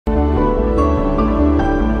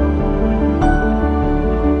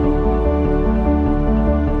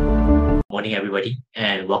morning, everybody,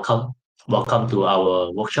 and welcome to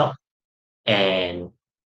our workshop. And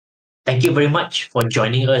thank you very much for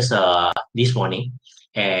joining us this morning.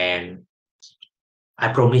 And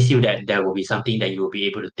I promise you that there will be something that you will be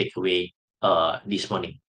able to take away this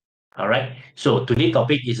morning. All right. So today's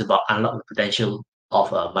topic is about unlock the potential of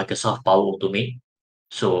Microsoft Power Automate.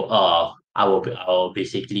 So I will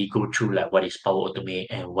basically go through like what is Power Automate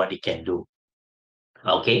and what it can do.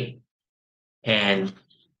 Okay. And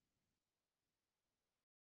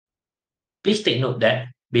please take note that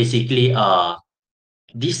basically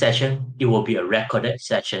this session, it will be a recorded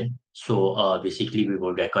session. So basically we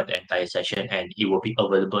will record the entire session and it will be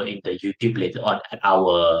available in the YouTube later on at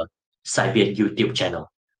our Cybiant YouTube channel.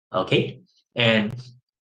 Okay. And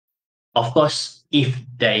of course, if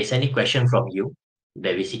there is any question from you,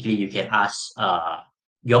 that basically you can ask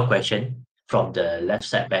your question from the left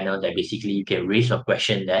side panel, that basically you can raise your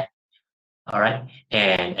question there. All right.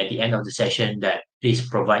 And at the end of the session, that please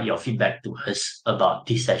provide your feedback to us about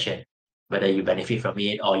this session, whether you benefit from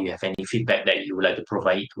it or you have any feedback that you would like to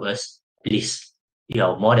provide it to us. Please, you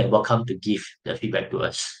are more than welcome to give the feedback to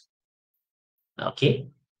us. Okay.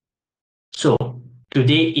 So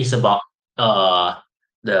today is about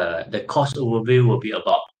the course overview will be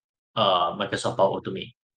about Microsoft Power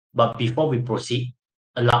Automate. But before we proceed,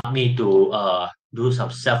 allow me to do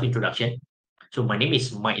some self introduction. So my name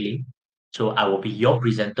is Mike Lim. So I will be your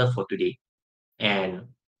presenter for today. And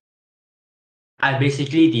I'm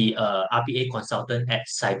basically the RPA consultant at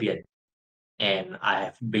Cybiant. And I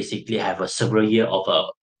have basically have a several year of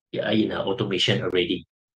automation already.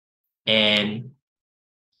 And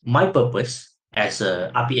my purpose as a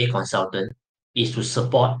RPA consultant is to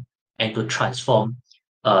support and to transform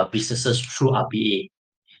businesses through RPA,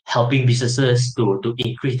 helping businesses to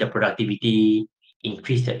increase their productivity,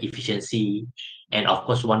 increase their efficiency, and of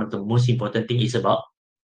course, one of the most important thing is about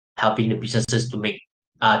helping the businesses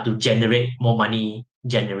to generate more money,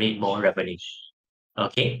 generate more revenue.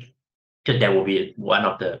 Okay, so that will be one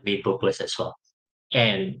of the main purpose as well.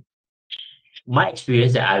 And my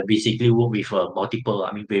experience that I basically work with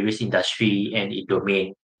various industry and in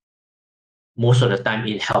domain, most of the time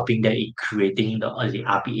in helping them in creating the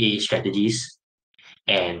RPA strategies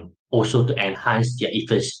and also to enhance their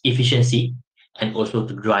efficiency and also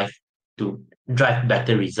to drive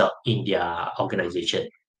better result in their organization.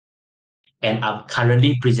 And I'm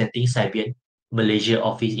currently presenting Cybiant Malaysia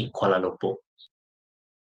office in Kuala Lumpur.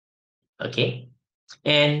 Okay,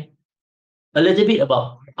 and a little bit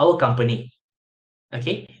about our company.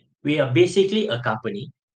 Okay, we are basically a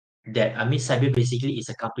company Cybiant basically is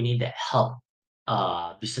a company that help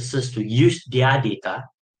businesses to use their data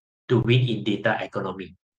to win in data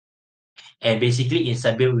economy. And basically in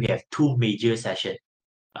Cybiant we have two major section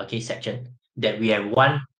that we have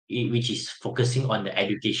one which is focusing on the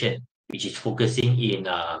education, which is focusing in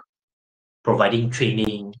providing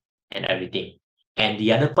training and everything. And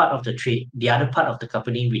the other part of the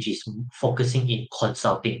company which is focusing in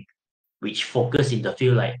consulting, which focus in the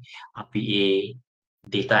field like RPA,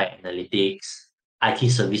 data analytics, IT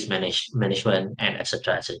service management, and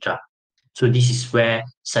etc. etc. So this is where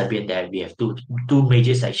Cybiant that we have two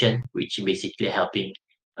major sections, which basically helping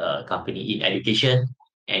company in education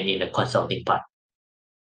and in the consulting part.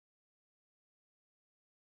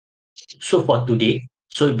 So for today,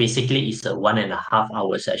 so basically it's a 1.5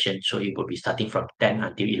 hour session. So it will be starting from 10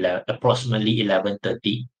 until 11, approximately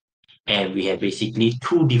 11:30. And we have basically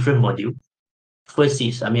two different modules. First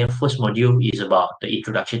module is about the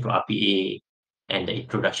introduction to RPA and the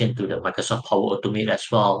introduction to the Microsoft Power Automate as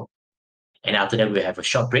well. And after that, we have a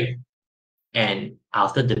short break. And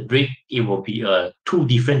after the break, it will be two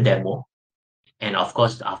different demo. And of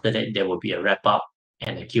course, after that, there will be a wrap up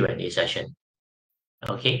and a Q&A session.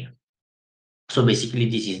 Okay. So basically,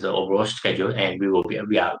 this is the overall schedule, and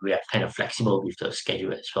we are kind of flexible with the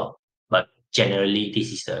schedule as well. But generally,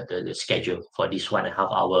 this is the schedule for this 1.5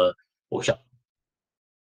 hour workshop.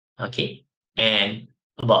 Okay. And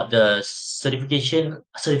about the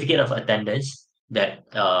certificate of attendance, that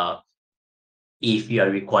if you are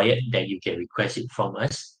required, then you can request it from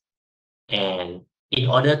us. And in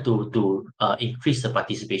order to increase the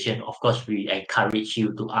participation, of course, we encourage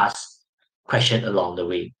you to ask questions along the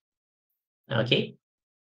way. Okay.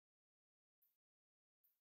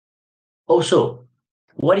 Also,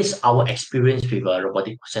 what is our experience with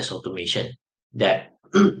robotic process automation? That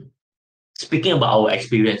speaking about our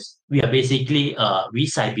experience, we are basically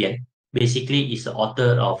Cybiant basically is the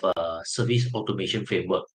author of a service automation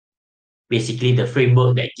framework. Basically, the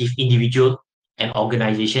framework that gives individual and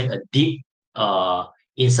organization a deep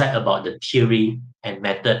insight about the theory and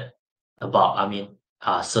method about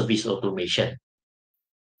service automation.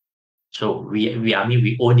 So we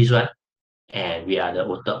own this one, and we are the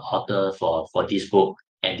author for this book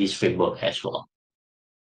and this framework as well.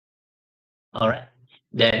 All right.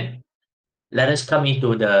 Then let us come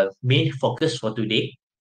into the main focus for today,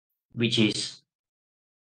 which is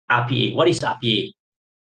RPA. What is RPA?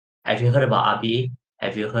 Have you heard about RPA?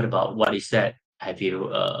 Have you heard about what is that? Have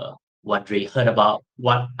you wondering heard about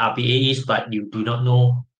what RPA is, but you do not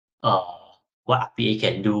know uh what RPA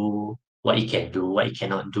can do, what it can do, what it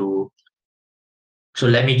cannot do. So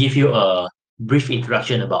let me give you a brief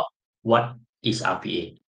introduction about what is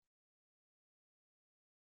RPA.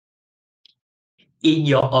 In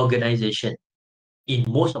your organization, in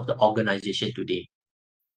most of the organization today,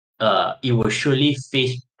 it will surely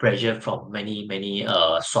face pressure from many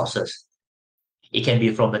sources. It can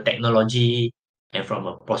be from the technology and from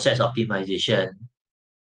a process optimization.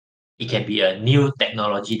 It can be a new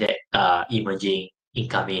technology that emerging,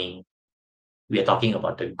 incoming. We are talking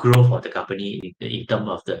about the growth of the company in terms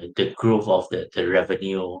of the growth of the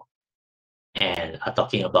revenue, and are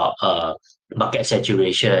talking about market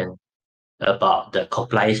saturation, about the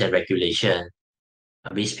compliance and regulation.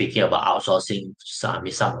 I mean, speaking about outsourcing, some of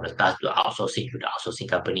the tasks to outsourcing to the outsourcing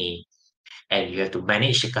company, and you have to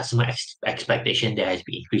manage the customer expectation that has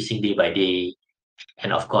been increasing day by day,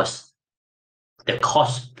 and of course, the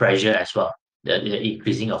cost pressure as well, the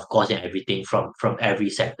increasing of cost and everything from every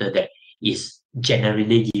sector that is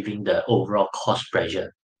generally giving the overall cost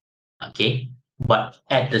pressure. Okay, but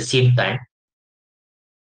at the same time,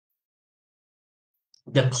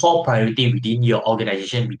 the core priority within your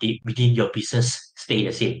organization, within your business, stay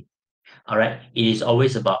the same. All right, it is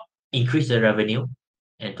always about increase the revenue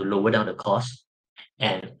and to lower down the cost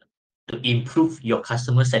and to improve your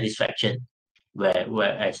customer satisfaction.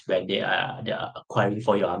 Whereas when they are acquiring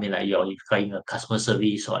for you, I mean, like you're acquiring a customer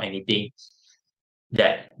service or anything,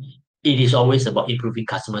 that it is always about improving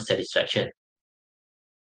customer satisfaction.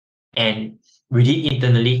 And within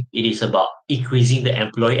internally, it is about increasing the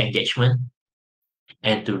employee engagement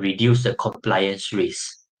and to reduce the compliance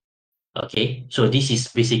risk. Okay, so this is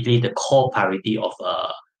basically the core priority of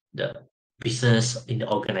the business in the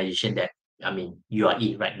organization that I mean you are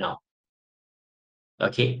in right now.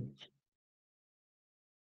 Okay,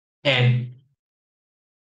 and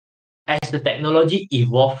as the technology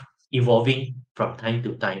evolving from time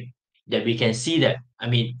to time, that we can see that I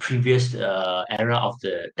mean previous era of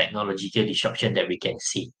the technological disruption that we can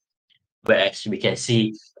see, whereas we can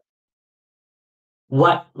see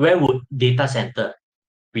where would data center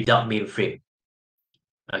without mainframe.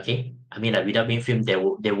 Okay, I mean, like without mainframe there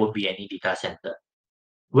won't be any data center.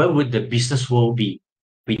 Where would the business world be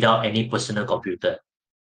without any personal computer?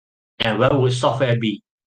 And where would software be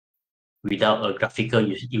without a graphical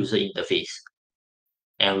user interface?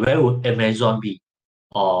 And where would Amazon be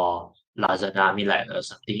or Lazada? I mean, like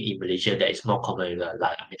something in Malaysia that is more common,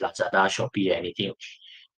 like I mean, Lazada, Shopee, anything.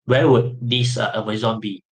 Where would this Amazon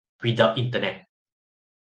be without internet?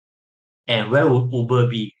 And where would Uber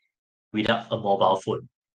be without a mobile phone?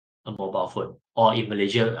 A mobile phone, or in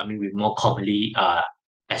Malaysia, I mean, we more commonly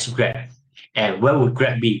as Grab. And where would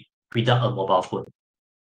Grab be without a mobile phone?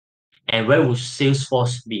 And where would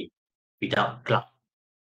Salesforce be without cloud?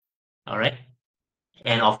 All right.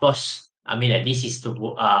 And of course, I mean that this is the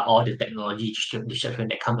all the technology disruption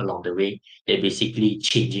that come along the way. They're basically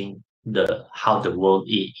changing the how the world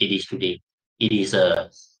it is today. It is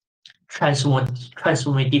a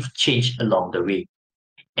transformative change along the way,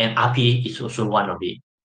 and RPA is also one of it.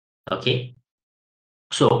 Okay,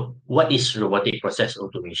 so what is robotic process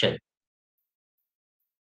automation?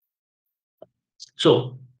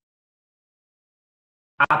 So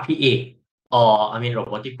RPA, or I mean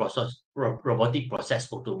robotic process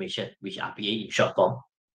automation, which RPA in short form,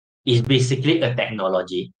 is basically a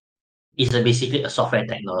technology. It's basically a software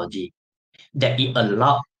technology that it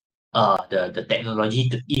allow the technology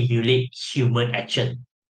to emulate human action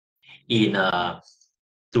in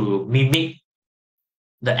to mimic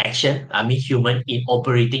the action, I mean human in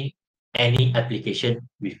operating any application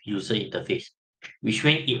with user interface, which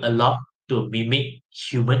means it allow to mimic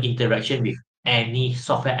human interaction with any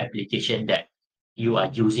software application that you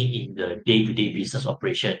are using in the day-to-day business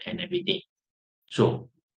operation and everything. So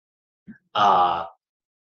uh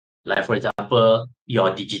like for example,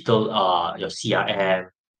 your digital your CRM,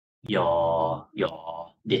 your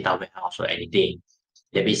data warehouse or anything.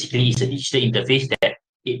 That basically is a digital interface that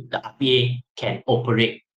the RPA can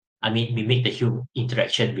operate. I mean, mimic the human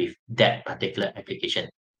interaction with that particular application,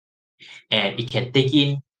 and it can take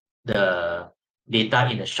in the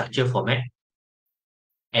data in a structured format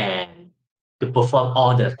and to perform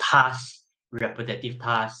all the tasks, repetitive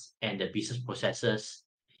tasks, and the business processes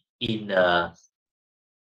in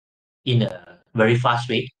in a very fast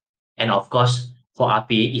way. And of course, for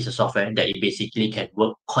RPA is a software that it basically can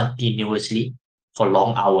work continuously for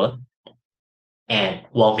long hours and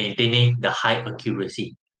while maintaining the high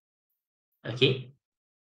accuracy. Okay.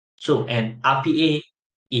 So and RPA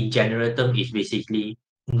in general term is basically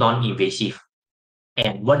non-invasive.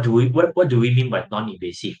 And what do we mean by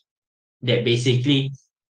non-invasive? That basically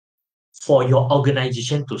for your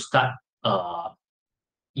organization to start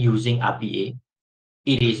using RPA,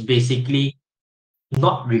 it is basically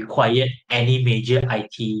not required any major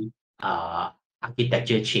IT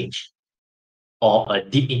architecture change or a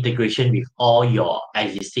deep integration with all your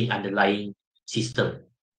existing underlying system.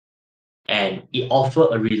 And it offers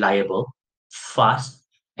a reliable, fast,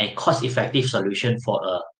 and cost-effective solution for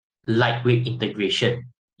a lightweight integration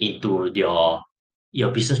into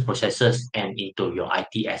your business processes and into your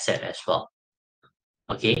IT asset as well.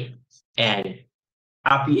 Okay, and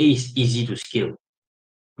RPA is easy to scale,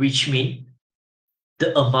 which means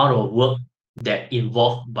the amount of work that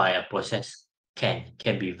involved by a process can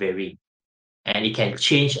be varied, and it can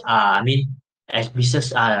change. As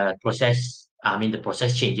business process, the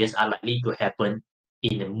process changes are likely to happen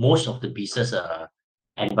in most of the business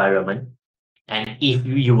environment. And if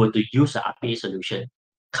you were to use an RPA solution,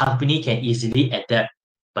 company can easily adapt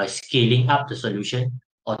by scaling up the solution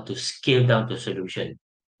or to scale down the solution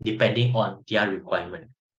depending on their requirement.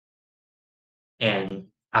 And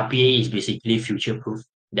RPA is basically future proof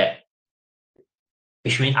that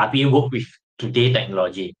which means RPA work with today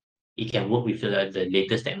technology. It can work with the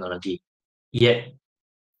latest technology. Yet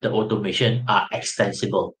the automation are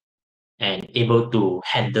extensible and able to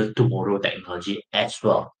handle tomorrow technology as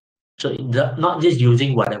well. So not just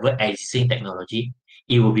using whatever existing technology,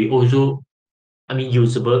 it will be also,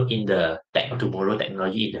 usable in the tomorrow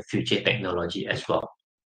technology, in the future technology as well.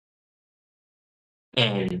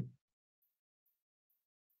 And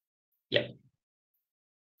yeah,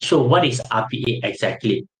 so what is RPA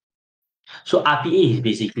exactly? So RPA is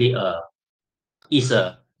basically a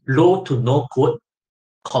low to no code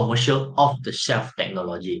commercial off the shelf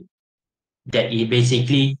technology that it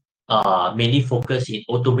basically mainly focus in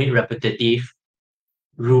automate repetitive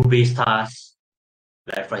rule-based tasks.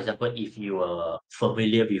 Like for example, if you are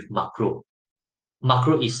familiar with macro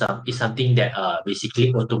is something that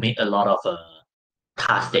basically automate a lot of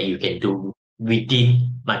tasks that you can do within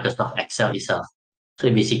Microsoft Excel itself.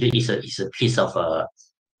 So basically, it's a piece of a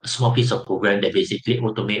small piece of program that basically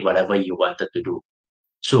automate whatever you wanted to do.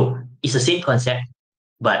 So it's the same concept,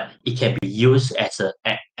 but it can be used at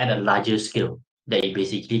a larger scale that you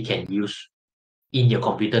basically can use in your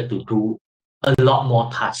computer to do a lot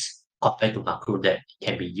more tasks compared to macro that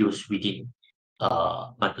can be used within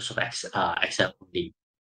Excel only.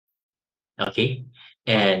 Okay,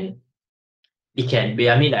 and it can be.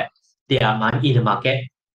 Like there are in the market.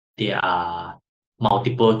 There are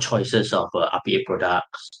multiple choices of RPA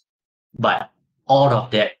products, but all of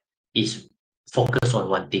that is focused on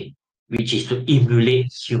one thing, which is to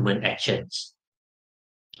emulate human actions.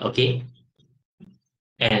 Okay,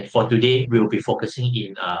 and for today, we will be focusing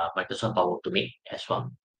in Microsoft Power Automate as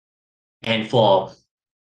well. And for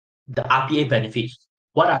the RPA benefits,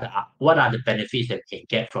 what are the benefits that we can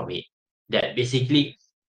get from it? That basically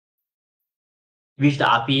with the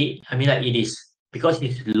RPA, it is because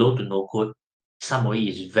it's low to no code, some of it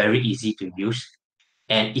is very easy to use,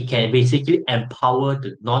 and it can basically empower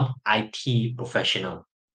the non-IT professional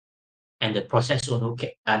and the process owner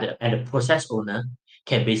and the process owner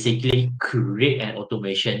can basically create an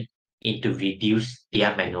automation into reduce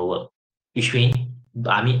their manual work. Which means,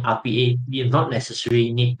 RPA, you not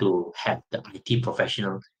necessarily need to have the IT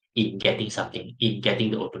professional in getting something, in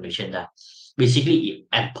getting the automation done. Basically, it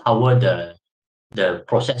empower the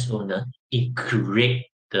process owner in create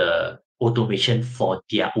the automation for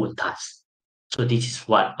their own tasks. So this is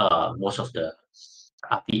what most of the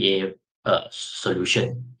RPA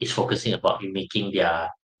solution is focusing about in making their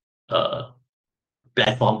uh,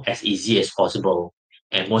 platform as easy as possible.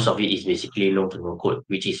 And most of it is basically low to no code,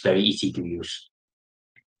 which is very easy to use.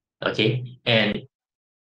 Okay, and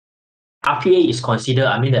RPA is considered,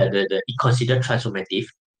 it considered transformative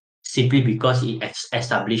simply because it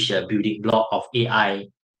established a building block of AI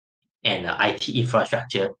and IT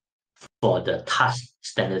infrastructure for the task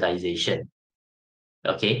standardization.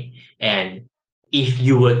 Okay, and if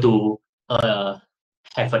you were to have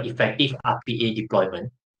an effective RPA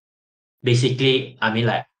deployment, basically,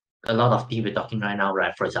 like a lot of things we're talking right now,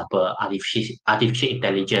 right? For example, artificial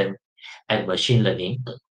intelligence and machine learning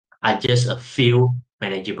are just a few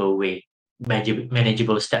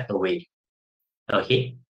manageable step away.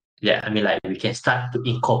 Okay, yeah, like we can start to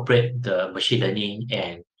incorporate the machine learning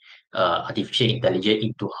and artificial intelligence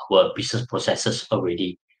into our business processes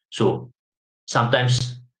already. So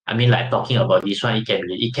sometimes, I mean, like talking about this one,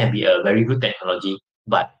 it can be a very good technology,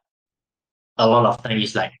 but a lot of time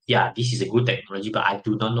it's like, yeah, this is a good technology, but I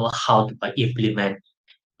do not know how to implement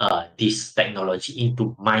this technology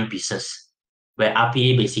into my business. Where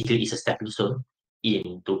RPA basically is a stepping stone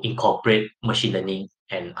in to incorporate machine learning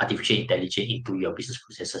and artificial intelligence into your business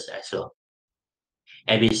processes as well.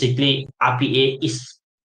 And basically, RPA is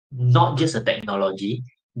not just a technology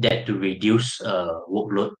that to reduce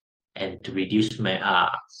workload and to reduce the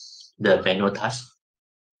manual tasks.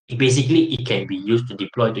 It can be used to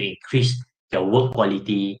deploy to increase your work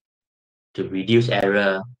quality, to reduce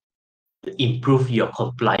error, to improve your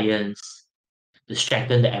compliance, to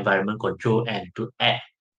strengthen the environment control, and to add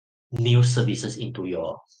new services into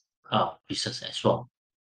your business as well.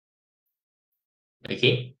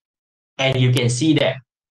 Okay, and you can see that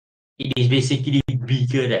it is basically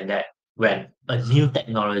bigger than that when a new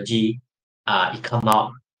technology it come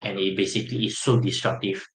out and it basically is so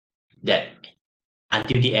disruptive that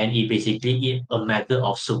until the end it basically is a matter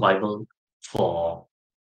of survival for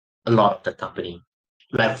a lot of the company.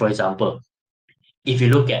 Like for example, if you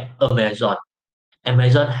look at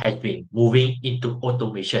Amazon has been moving into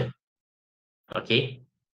automation, okay,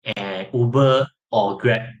 and Uber or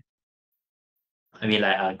Grab. I mean,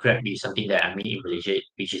 like Grab is something that I mean in Malaysia,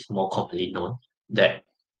 which is more commonly known. That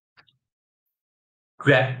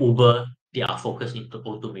Grab, Uber, they are focused into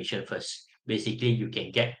automation first. Basically, you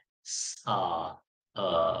can get uh,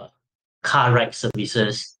 uh, car ride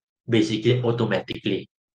services basically automatically.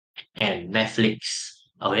 And Netflix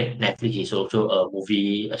is also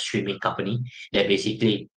a streaming company that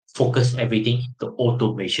basically focus everything into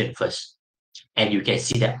automation first. And you can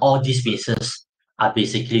see that all these businesses are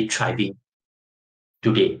basically thriving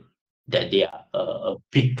today. That they are a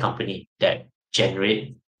big company that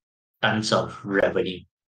generate tons of revenue.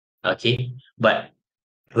 Okay, but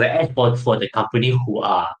whereas for the company who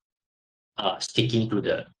are sticking to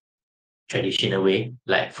the traditional way,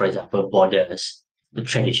 like for example, Borders, the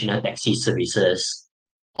traditional taxi services,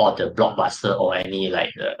 or the Blockbuster, or any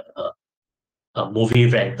like a movie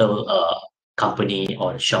rental company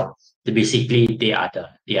or shop, they are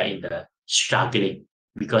in the struggling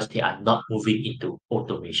because they are not moving into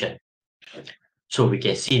automation. So we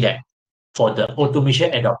can see that for the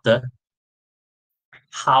automation adopter,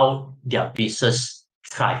 how their business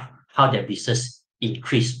thrive, how their business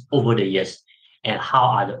increase over the years, and how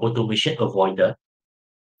are the automation avoider,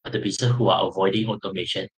 the business who are avoiding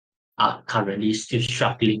automation, are currently still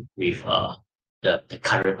struggling with the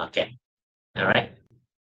current market. All right.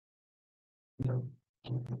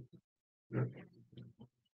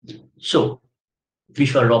 So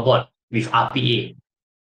with a robot, with RPA,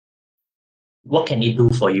 what can it do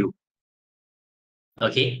for you?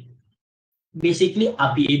 Okay. Basically,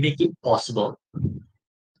 RPA make it possible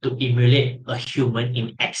to emulate a human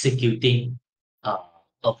in executing uh,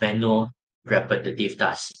 a manual repetitive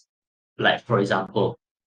task. Like for example,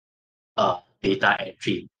 data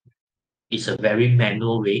entry. It's a very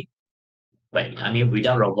manual way, but I mean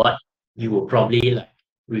without robot, you will probably like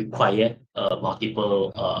require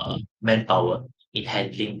multiple manpower in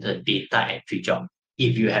handling the data entry job.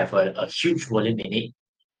 If you have a huge volume in it,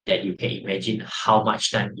 that you can imagine how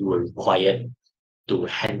much time you will require to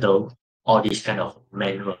handle all these kind of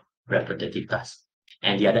manual repetitive tasks.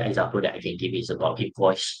 And the other example that I can give is about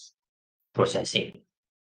invoice processing,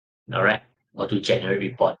 all right, or to generate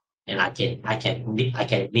report. And I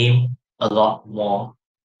can name a lot more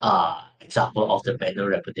example of the manual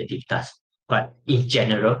repetitive task. But in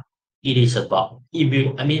general, it is about I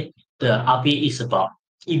mean the RPA is about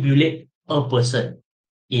emulate a person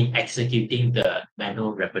in executing the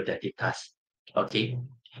manual repetitive task. Okay.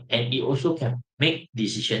 And it also can make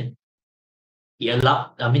decision.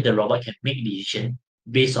 The robot can make decision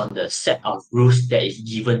based on the set of rules that is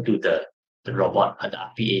given to the robot or the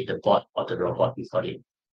RPA, the bot or the robot we call it.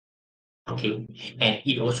 Okay. And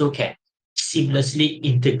it also can seamlessly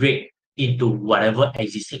integrate into whatever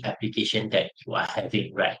existing application that you are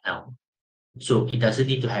having right now. So it doesn't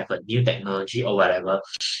need to have a new technology or whatever,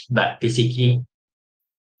 but basically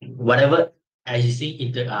whatever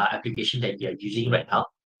existing application that you are using right now,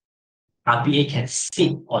 RPA can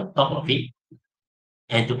sit on top of it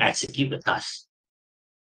and to execute the task.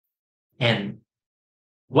 And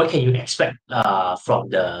what can you expect from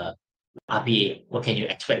the RPA? What can you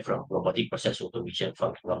expect from robotic process automation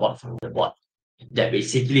from the bot? That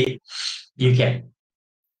basically you can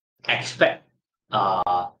expect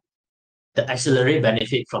the accelerate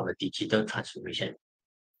benefit from the digital transformation,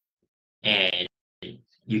 and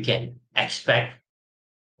you can expect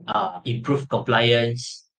improved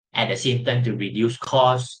compliance, at the same time to reduce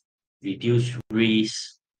costs, reduce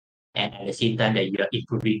risk, and at the same time that you are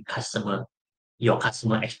improving your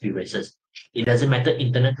customer experiences. It doesn't matter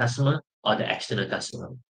internal customer or the external customer,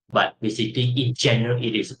 but basically in general,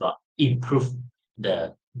 it is about improve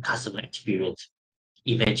the customer experience.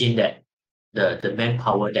 Imagine that the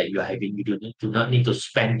manpower that you're having, you do not need to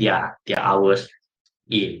spend their hours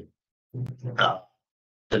in uh,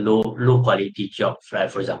 the low quality jobs,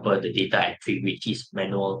 right? For example, the data entry, which is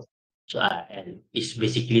manual, and it's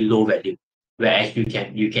basically low value. Whereas you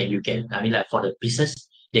can. I mean, like for the business,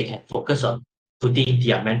 they can focus on putting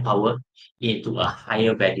their manpower into a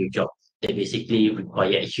higher value job. They basically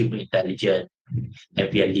require human intelligence, and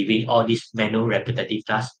we are leaving all these manual repetitive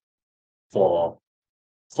tasks for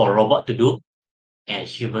robot to do, and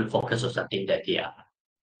human focus on something that they are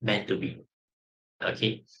meant to be.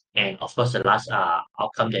 Okay. And of course, the last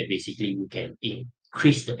outcome that basically you can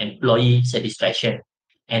increase the employee satisfaction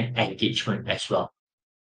and engagement as well.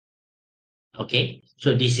 Okay.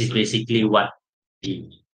 So this is basically what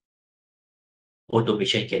the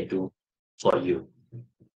automation can do for you.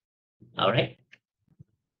 All right.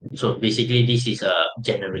 So basically, this is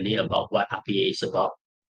generally about what RPA is about.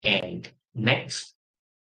 And next,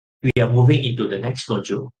 we are moving into the next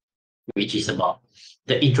module, which is about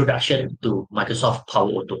the introduction to Microsoft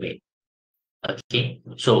Power Automate. Okay.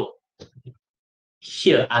 So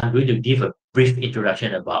here, I'm going to give a brief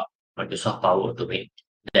introduction about Microsoft Power Automate.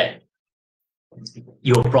 That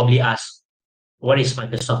you'll probably ask, what is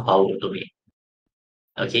Microsoft Power Automate?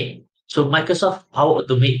 Okay, so Microsoft Power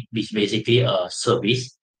Automate is basically a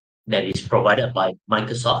service that is provided by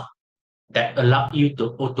Microsoft that allow you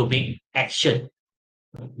to automate action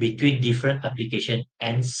between different application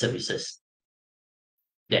and services.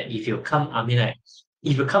 That if you come, I mean, like,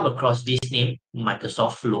 if you come across this name,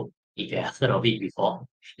 Microsoft Flow, if you have heard of it before,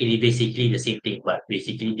 it is basically the same thing, but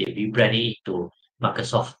basically they rebranding it to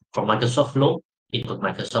Microsoft, from Microsoft Flow into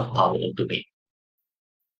Microsoft Power Automate.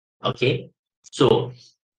 Okay, so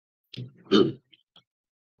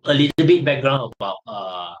a little bit background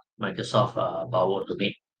about Microsoft Power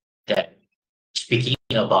Automate, that speaking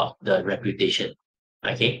about the reputation.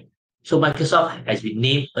 Okay, so Microsoft has been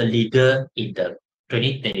named a leader in the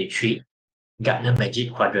 2023 Gartner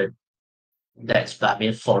Magic Quadrant. That's, I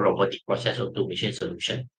mean, for robotic process automation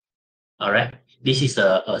solution. All right. This is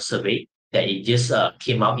a survey that it just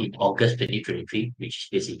came out in August 2023, which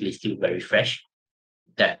is basically still very fresh.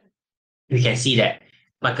 That we can see that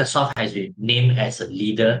Microsoft has been named as a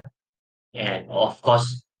leader, and of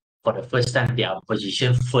course, for the first time, they are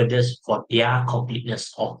positioned furthest for their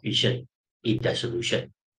completeness of vision in the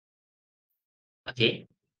solution. Okay,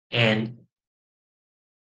 and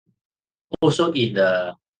also in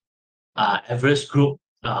the Everest Group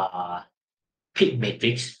PIC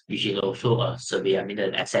matrix, which is also a survey, I mean,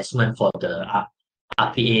 an assessment for the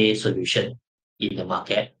RPA solution in the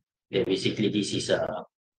market. Then basically, this is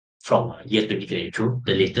from year 2022.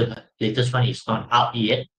 The latest one is not out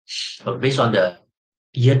yet, but based on the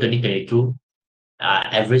year 2022,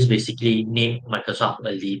 Everest basically named Microsoft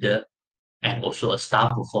a leader and also a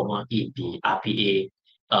star performer in the RPA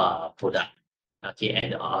product, okay,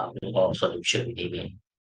 and or solution we name it.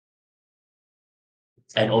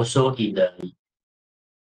 And also in the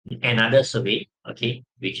another survey, okay,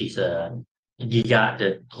 which is the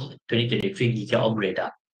 2023 Giga Om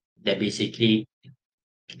Radar, that basically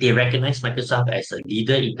they recognize Microsoft as a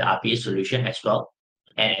leader in the RPA solution as well,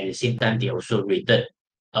 and at the same time they also rated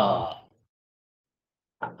uh,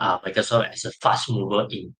 Microsoft as a fast mover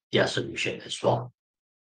in their solution as well.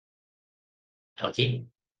 Okay,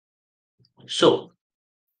 so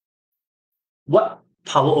what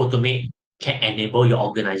Power Automate can enable your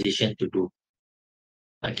organization to do?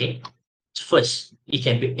 Okay, first,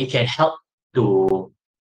 it can help to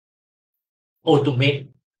automate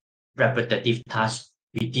repetitive tasks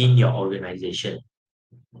within your organization.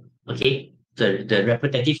 Okay, the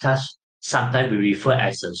repetitive tasks sometimes we refer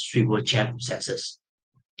as a swivel chair processes.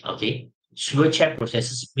 Okay, swivel chair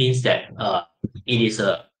processes means that it is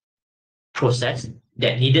a process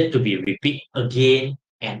that needed to be repeat again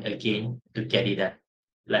and again to get it done.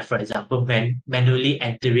 Like for example, manually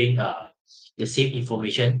entering the same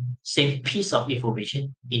information, same piece of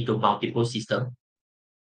information into multiple systems,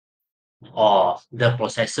 or the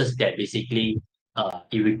processes that basically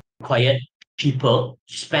it required people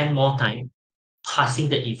to spend more time passing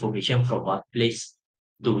the information from one place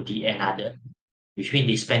to the another, which means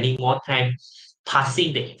they spending more time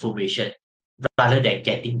passing the information rather than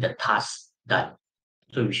getting the task done.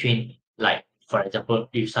 So which means, like for example,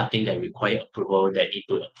 if something that require approval, that need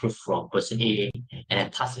to approve from person A and then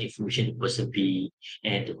pass the information to person B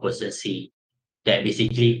and to person C. that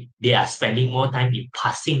basically they are spending more time in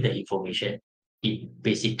passing the information, in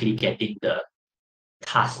basically getting the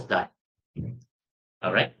task done.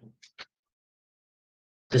 All right.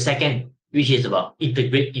 The second, which is about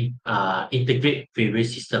integrate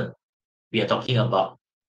various system. We are talking about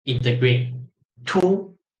integrate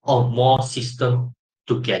two or more system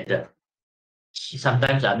together.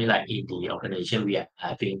 Sometimes, I mean, like in the organization, we are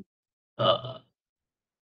having uh,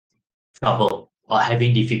 trouble or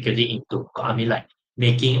having difficulty into, I mean, like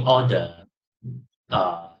making all the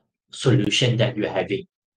uh, solution that you're having.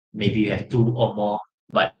 Maybe you have two or more,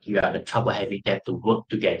 but you have the trouble having them to work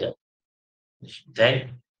together.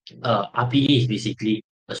 Then RPE is basically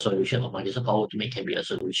a solution, or Microsoft Power Automate can be a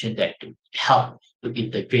solution that to help to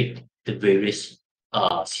integrate the various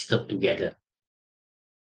system together.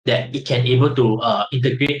 That it can able to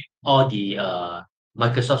integrate all the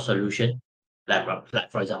Microsoft solution, like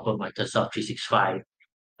for example Microsoft 365,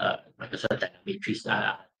 Microsoft Dynamic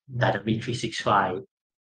 365,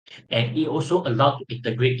 and it also allowed to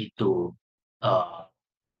integrate into uh,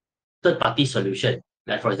 third-party solution.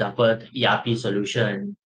 Like for example, the ERP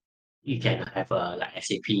solution, you can have like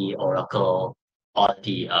SAP, Oracle, or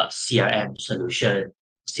the CRM solution,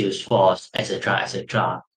 Salesforce, etc.,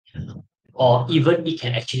 etc. Or even it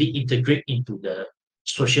can actually integrate into the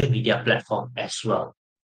social media platform as well.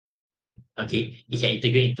 Okay, it can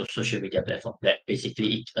integrate into social media platform that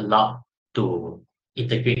basically it allow to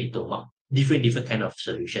integrate into different kind of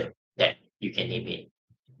solution that you can name it,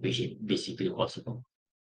 which is basically possible.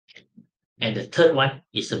 And the third one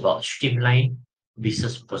is about streamline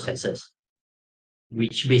business processes,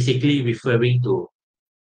 which basically referring to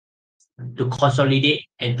consolidate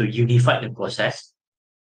and to unify the process.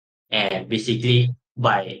 And basically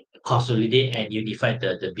by consolidate and unify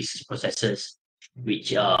the business processes,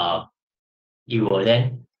 which it will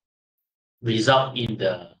then result in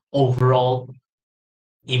the overall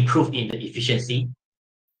improve in the efficiency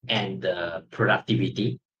and the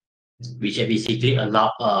productivity, which basically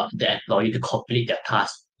allow the employee to complete their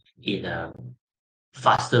task in a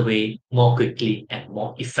faster way, more quickly, and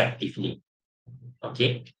more effectively.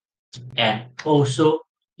 Okay, and also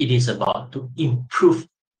it is about to improve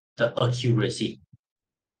the accuracy.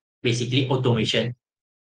 Basically, automation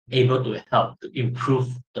able to help to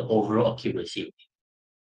improve the overall accuracy.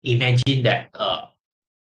 Imagine that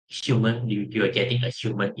you are getting a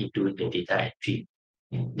human into the data entry,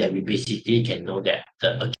 that we basically can know that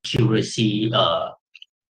the accuracy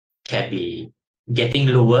can be getting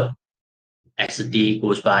lower as the day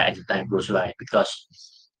goes by, as the time goes by, because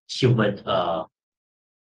human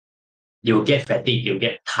they will get fatigued, they will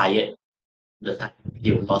get tired the time,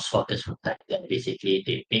 they will lose focus from time, then basically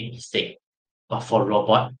they make mistake. But for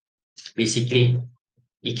robot, basically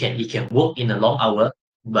it can work in a long hour,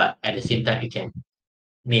 but at the same time it can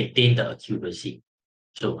maintain the accuracy.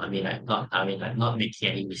 So not making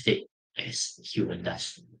any mistake as human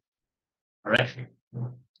does. All right.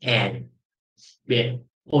 And we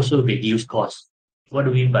also reduce cost. What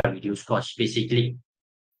do we mean by reduce cost? Basically,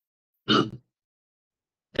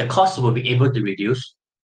 the cost will be able to reduce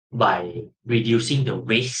by reducing the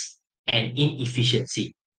waste and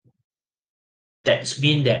inefficiency. That's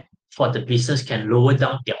mean that for the business can lower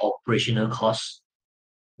down their operational costs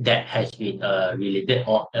that has been related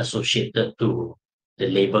or associated to the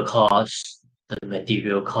labor costs, the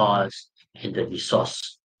material costs, and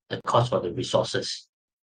the cost for the resources.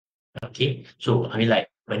 Okay, so I mean, like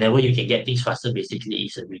whenever you can get things faster, basically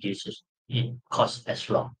it's a reduces in cost as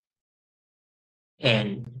well.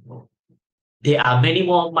 And there are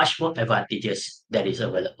much more advantages that is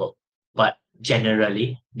available. But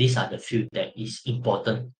generally, these are the few that is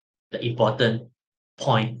important, the important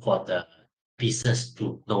point for the business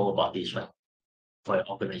to know about this one, for your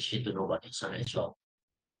organization to know about this one as well.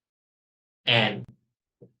 And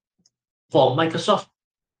for Microsoft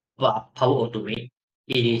Power Automate,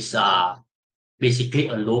 it is basically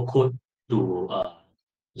a low code to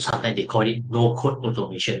sometimes they call it no code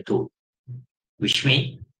automation tool, which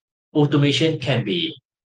means automation can be,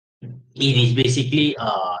 it is basically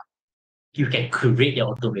you can create your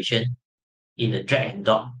automation in a drag and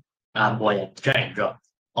drop,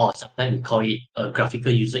 or sometimes we call it a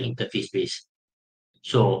graphical user interface base.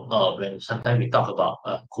 So when sometimes we talk about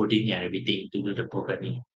coding and everything to do the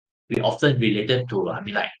programming, we often related to, I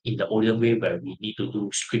mean, like in the older way where we need to do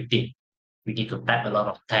scripting, we need to type a lot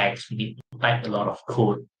of text, we need to type a lot of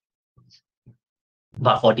code.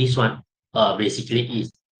 But for this one, basically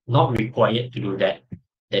is not required to do that.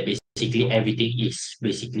 That basically everything is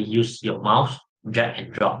basically use your mouse, drag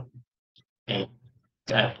and drop, and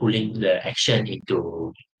pulling the action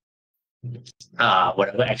into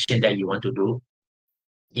whatever action that you want to do.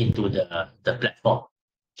 into the platform.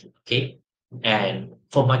 Okay. And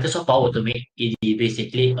for Microsoft Power Automate, it is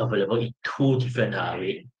basically available in two different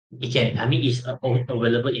ways. It's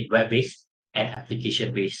available in web-based and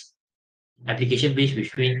application-based. Application-based,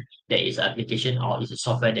 which means there is an application or is a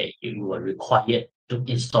software that you are required to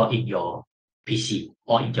install in your PC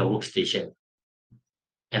or in your workstation.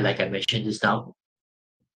 And like I mentioned just now,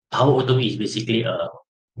 Power Automate is basically a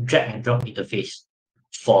drag and drop interface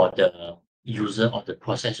for the user or the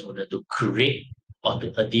process owner to create or to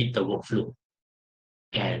edit the workflow.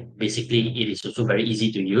 And basically, it is also very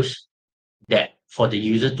easy to use that for the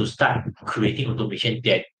user to start creating automation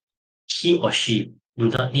that he or she do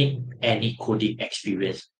not need any coding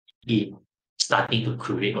experience in starting to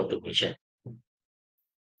create automation.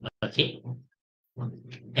 Okay.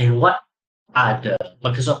 And what are the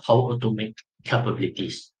Microsoft Power Automate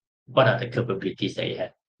capabilities? What are the capabilities that you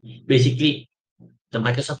have? Basically, the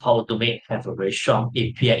Microsoft Power Automate have a very strong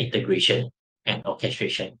API integration and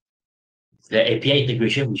orchestration. The API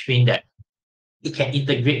integration, which means that it can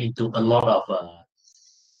integrate into a lot of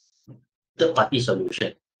third-party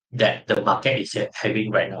solution that the market is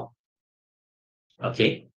having right now.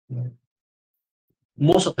 Okay,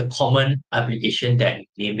 most of the common application that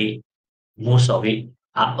you name it, most of it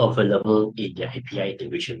are available in the API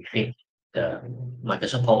integration. Which means the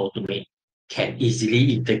Microsoft Power Automate can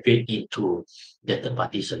easily integrate into the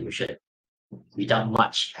third-party solution without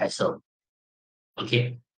much hassle.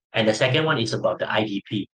 Okay, and the second one is about the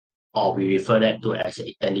IDP, or we refer that to as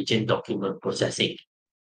intelligent document processing.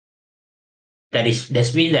 That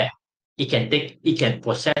means that it can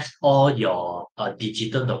process all your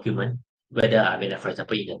digital document, whether for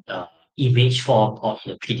example in the image form or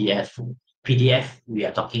in a PDF. PDF we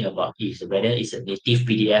are talking about is whether it's a native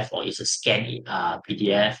PDF or it's a scanned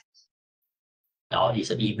PDF or it's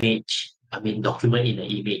an image. Document in the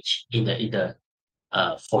image in the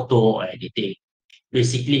photo or anything.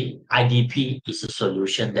 Basically, IDP is a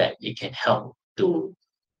solution that it can help to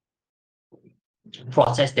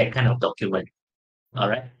process that kind of document. All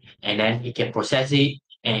right. And then it can process it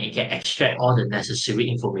and it can extract all the necessary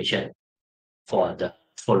information for the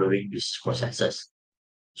following these processes.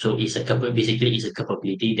 So basically it's a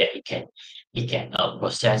capability that it can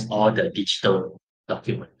process all the digital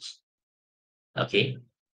documents. Okay.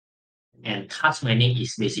 And task mining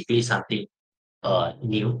is basically something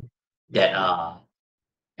new that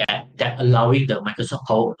that allowing the Microsoft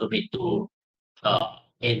Power Automate to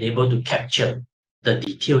enable to capture the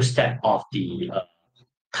detailed step of the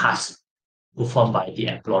task performed by the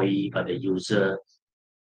employee, by the user,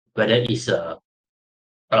 whether it's a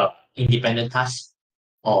independent task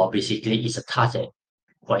or basically it's a task that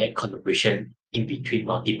require collaboration in between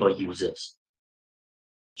multiple users.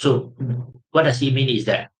 So what does it mean is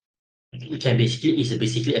that it's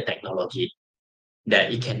basically a technology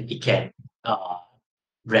that it can uh,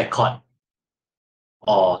 record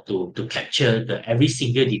or to capture the every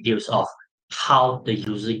single details of how the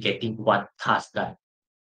user getting one task done.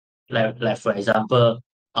 Like for example,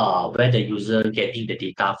 where the user getting the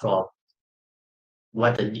data from,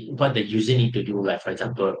 what the user need to do, like for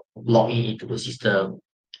example, log in into the system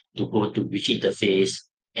to go to which interface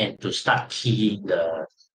and to start key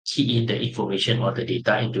in the information or the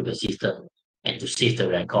data into the system and to save the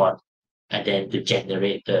record and then to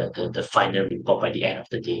generate the final report by the end of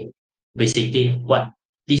the day. Basically, what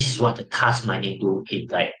this is what the task mining do is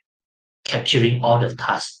like capturing all the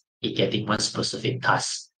tasks, it getting one specific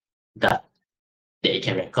task that that it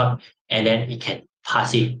can record, and then it can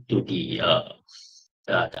pass it to the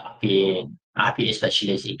RPA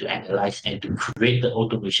specialist to analyze and to create the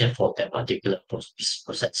automation for that particular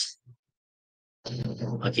process.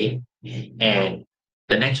 Okay, and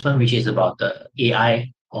the next one, which is about the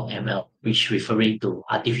AI or ML, which referring to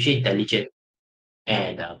artificial intelligence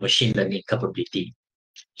and machine learning capability.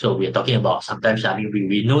 So we are talking about sometimes,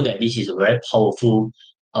 we know that this is a very powerful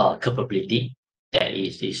capability that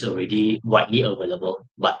is already widely available,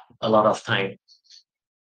 but a lot of time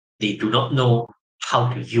they do not know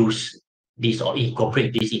how to use this or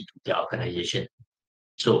incorporate this into their organization.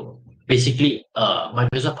 So basically,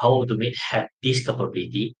 Microsoft Power Automate have this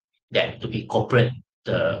capability that to incorporate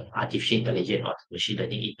the artificial intelligence or machine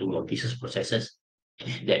learning into your business processes.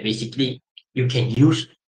 That basically you can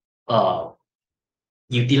uh,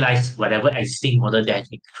 utilize whatever existing model that has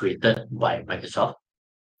been created by Microsoft,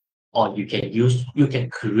 or you can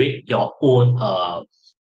create your own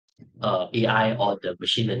AI or the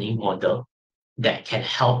machine learning model that can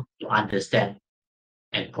help to understand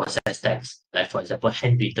and process text. Like for example,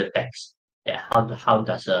 handwritten text. Yeah, how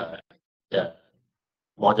does the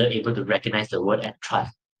model able to recognize the word and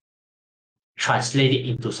translate it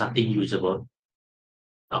into something usable?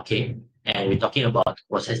 Okay, and we're talking about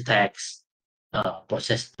process text,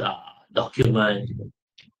 process document,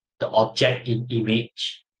 the object in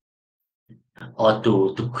image, or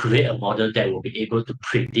to create a model that will be able to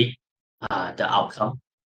predict the outcome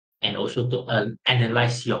and also to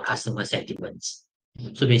analyze your customer sentiments.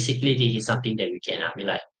 So basically, this is something that we can, I mean,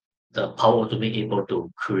 like the Power Automate able to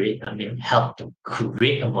create, I mean, help to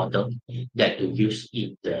create a model that to use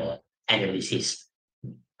in the analysis.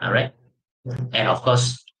 All right. And of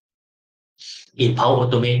course, in Power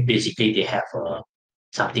Automate, basically they have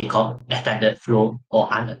something called attended flow or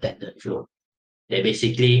unattended flow. They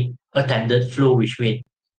basically attended flow, which means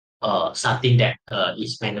something that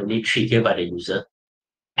is manually triggered by the user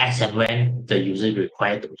as and when the user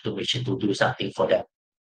requires the automation to do something for them.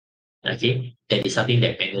 Okay, that is something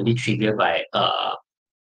that manually triggered by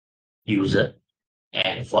user.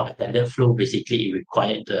 And for attended flow, basically it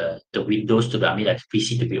required the windows to be, I mean, like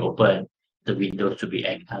PC to be open, the windows to be,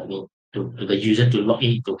 I mean, to the user to log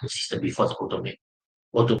in into the system before the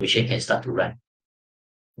automation can start to run.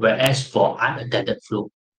 Whereas for unattended flow,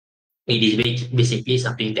 it is basically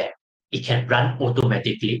something that it can run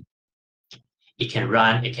automatically. It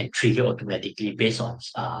can trigger automatically based on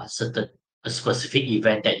a specific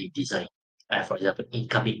event that you design. For example,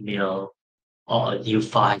 incoming mail or a new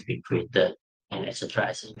file has been created, and etc.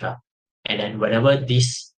 etc. And then whenever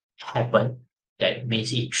this happen, that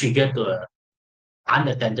means it trigger to a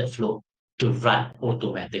unattended flow to run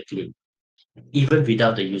automatically, even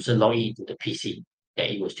without the user logging into the PC, that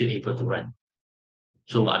it was still able to run.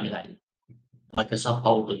 So I mean, like Microsoft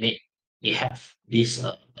Power Automate, it have this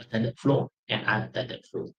attended flow and unattended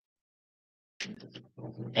flow.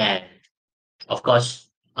 And of course,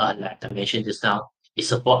 like I mentioned just now, it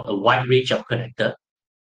support a wide range of connector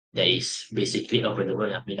that is basically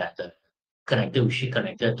available. I mean, like the connector which is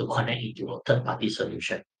connected to connect into a third-party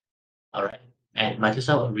solution. All right. And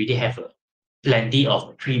Microsoft already have plenty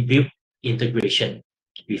of pre-built integration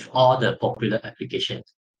with all the popular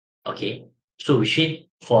applications. Okay. So which means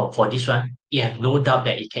for this one, you have no doubt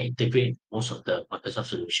that it can integrate most of the Microsoft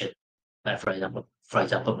solution. Like for example,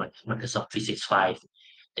 Microsoft 365,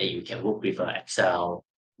 that you can work with Excel,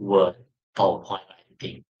 Word, PowerPoint, or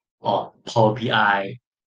anything, or Power BI,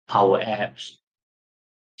 Power Apps,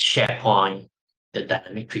 SharePoint, the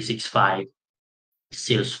Dynamic 365,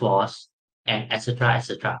 Salesforce, and etc.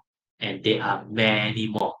 etc. And there are many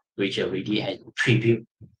more which already has previewed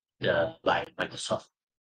by Microsoft.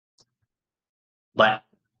 But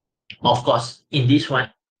of course, in this one,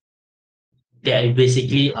 there is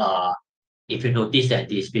basically if you notice that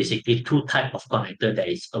there's basically two type of connector that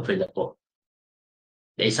is available.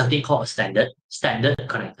 There is something called a standard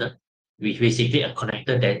connector, which basically a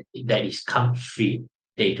connector that is come free.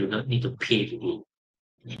 They do not need to pay to do.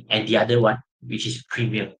 And the other one, which is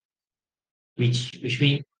premium, which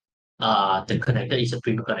means the connector is a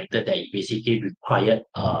premium connector that basically required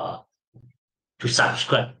to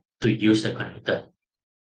subscribe to use the connector.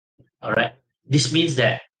 All right. This means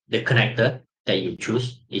that the connector that you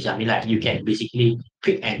choose is, I mean, like you can basically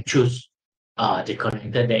pick and choose the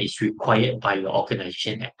connector that is required by your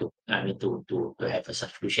organization and to have a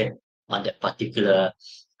subscription on that particular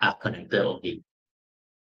connector only.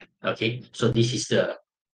 Okay. So this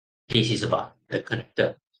is about the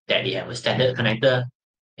connector, that they have a standard connector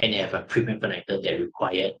and they have a premium connector that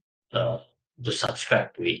required uh, to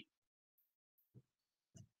subscribe to it.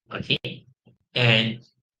 Okay. And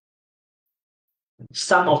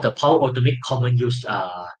some of the Power Automate common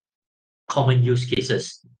use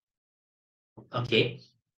cases. Okay.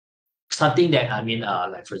 Something that I mean,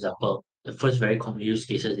 like for example, the first very common use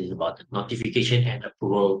cases is about the notification and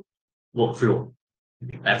approval workflow.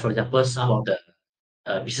 Like for example, some of the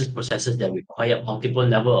business processes that require multiple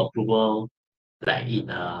level approval, like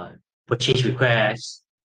in purchase request,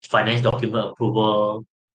 finance document approval,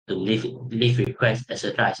 the leave request,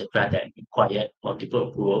 etc., that require multiple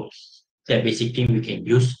approval. That basically we can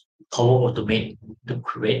use Power Automate to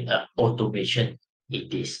create automation in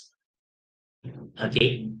this.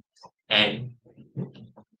 Okay, and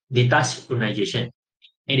data synchronization.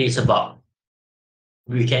 It is about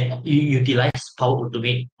we can utilize Power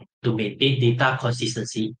Automate to maintain data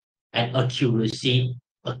consistency and accuracy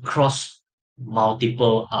across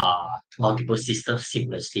multiple systems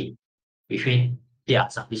seamlessly. Which means there are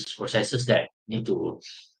some business processes that need to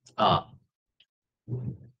uh,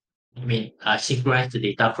 synchronize the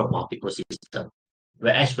data from multiple systems.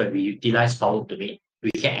 Whereas when we utilize Power Automate,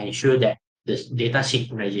 we can ensure that the data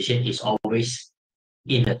synchronization is always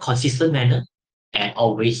in a consistent manner and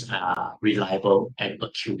always reliable and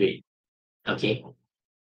accurate. Okay.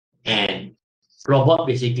 And robot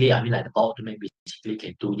basically, I mean, like the Power Automate basically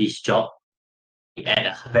can do this job at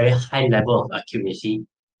a very high level of accuracy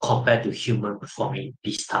compared to human performing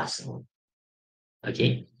these tasks.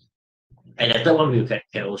 Okay. And the third one, we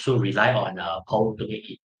can also rely on Power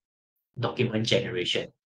Automate document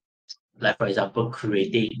generation. Like for example,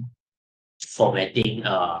 creating, formatting,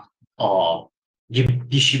 or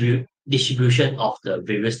distribution of the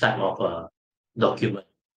various type of document.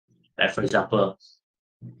 Like for example,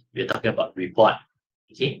 we're talking about report,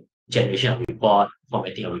 okay, generation of report,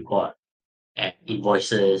 formatting of report, and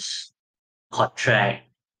invoices, contract,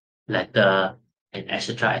 letter, and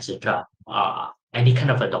etc. etc. Any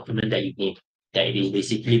kind of a document that you need, that it is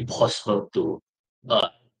basically possible to uh,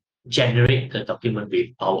 generate the document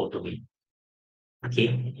with Power Automate.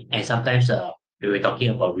 Okay, and sometimes we were talking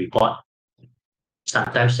about report.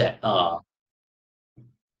 Sometimes that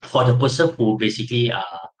for the person who basically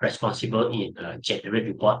are responsible in generate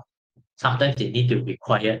report, sometimes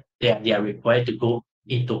they are required to go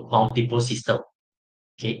into multiple system.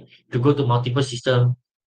 Okay, to go to multiple system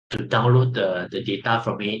to download the data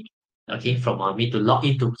from it. Okay, from me to log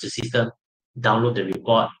into the system, download the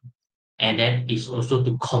report, and then it's also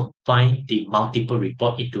to combine the multiple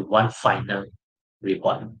report into one final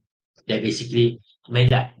report. That basically mean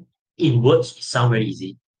that in words it sound very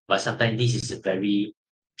easy, but sometimes this is a very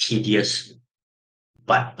tedious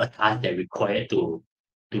but a task that required to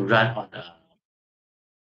run on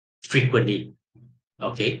frequently.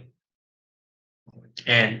 Okay,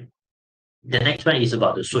 and the next one is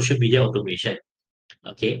about the social media automation.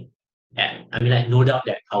 Okay, and I mean like no doubt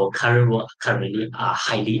that our current work currently are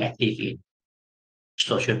highly active in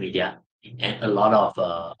social media, and a lot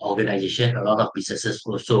of organization, a lot of businesses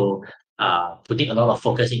also putting a lot of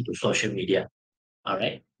focus into social media. All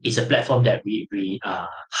right, it's a platform that we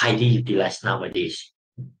highly utilize nowadays,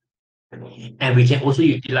 and we can also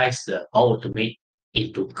utilize the Power Automate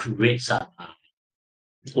into create some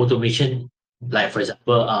automation, like for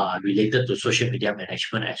example, related to social media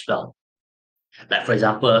management as well. Like for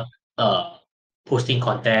example, uh, posting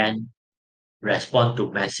content, respond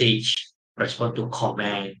to message, respond to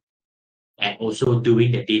comment, and also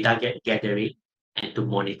doing the data gathering and to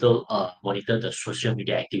monitor the social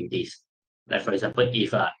media activities. Like for example,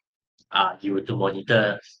 if you were to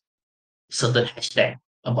monitor certain hashtag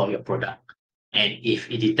about your product, and if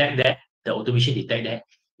it detect that, the automation detect that,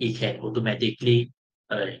 it can automatically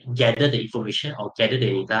gather the information or gather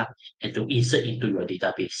the data and to insert into your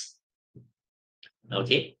database.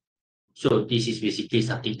 Okay, so this is basically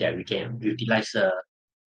something that we can utilize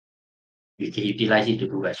it to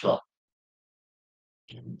do as well.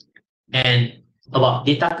 And about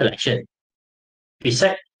data collection,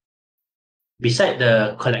 beside beside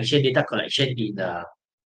the data collection in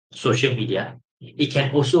social media, it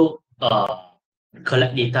can also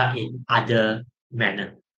collect data in other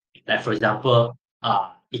manner. Like for example,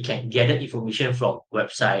 it can gather information from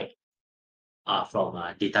website, from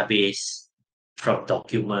database, from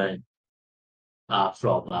document,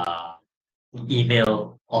 from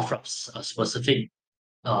email, or from a specific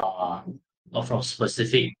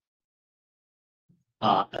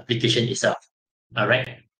uh, application itself. All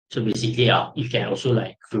right. So basically, you can also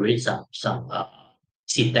like create some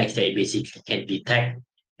syntax that basically can detect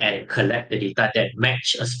and collect the data that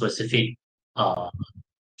match a specific uh,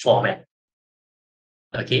 format.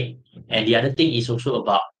 Okay. And the other thing is also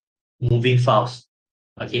about moving files.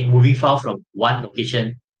 Okay, moving file from one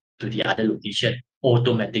location to the other location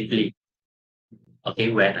automatically.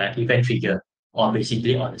 Okay, when an event trigger or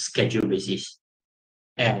basically on a schedule basis.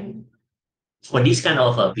 And for this kind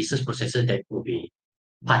of business processes that will be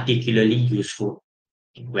particularly useful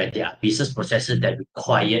when there are business processes that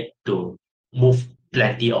require to move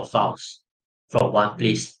plenty of files from one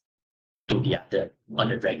place to the other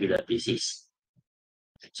on a regular basis.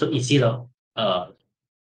 So instead of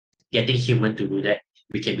getting human to do that,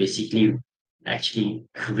 we can basically actually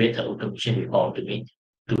create an automation with automate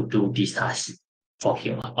to do these tasks for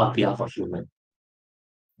human on behalf of human.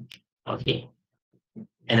 Okay.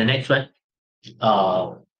 And the next one,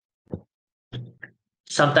 uh,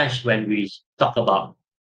 sometimes when we talk about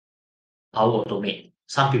Power Automate,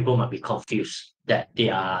 some people might be confused that they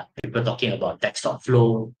are people talking about desktop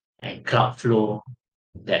flow and cloud flow.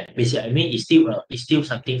 That basically, I mean, it's still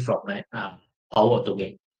something from Power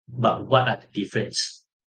Automate, but what are the difference?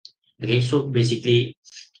 Okay, so basically,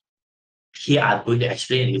 here I'm going to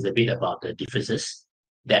explain a little bit about the differences.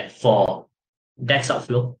 That for desktop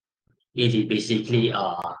flow, it is basically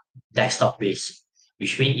desktop based,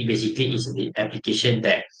 which means it basically is the application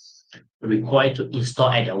that required to install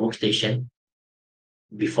at your workstation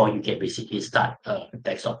before you can basically start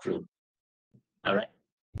desktop flow. All right.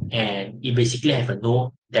 And it basically have a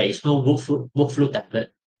no, there is no workflow template.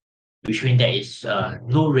 which means there is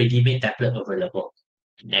no ready-made template available.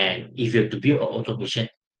 And if you have to build an automation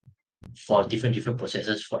for different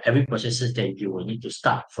processes, for every processes that you will need to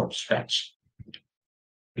start from scratch.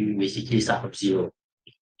 You basically start from zero.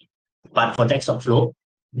 But for desktop flow,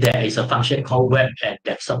 there is a function called web and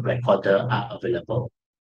desktop recorder are available,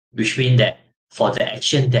 which means that for the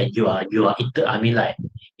action that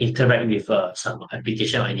interact with some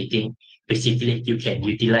application or anything, basically you can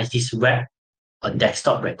utilize this web or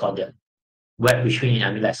desktop recorder. Web, which means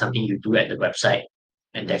like something you do at the website,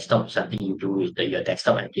 and desktop something you do with your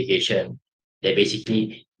desktop application. That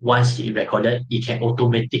basically once it recorded, it can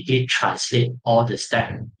automatically translate all the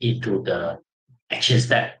steps into the action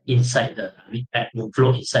step inside the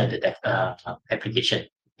flow inside the application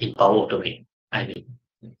in Power Automate. I mean,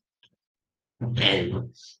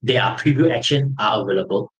 and there are preview action are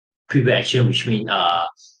available. Preview action, which means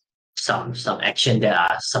some action that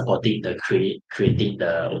are supporting the creating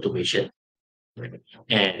the automation.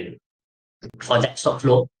 And for desktop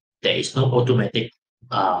flow, there is no automatic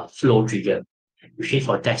flow trigger. Which means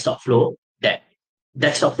for desktop flow, that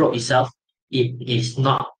desktop flow itself, it is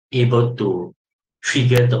not able to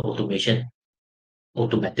trigger the automation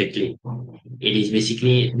automatically. It is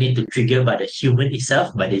basically need to trigger by the human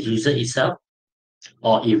itself, by the user itself,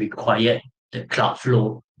 or it required the cloud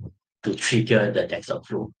flow to trigger the desktop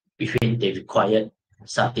flow. Which means they required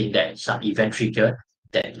something that some event trigger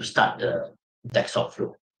that to start the desktop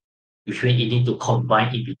flow. Which means you need to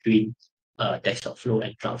combine in between desktop flow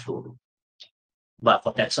and cloud flow. But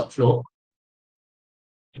for desktop flow,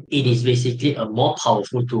 it is basically a more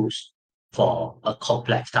powerful tool for a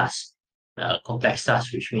complex task. Complex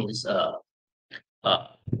task, which means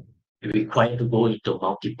you require to go into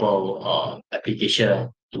multiple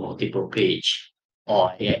application, to multiple page,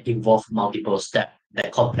 or involve multiple step,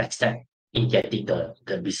 that complex step in getting the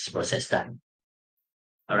business process done.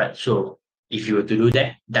 All right, so if you were to do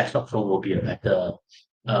that, desktop flow will be a better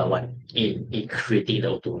one in creating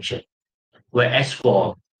the automation. Whereas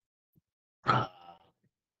for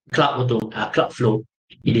cloud flow,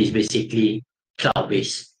 it is basically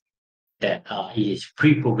cloud-based, that it is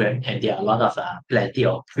pre-programmed, and there are a lot of plenty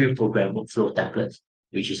of pre-programmed workflow templates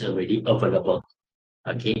which is already available.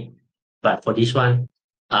 Okay, but for this one,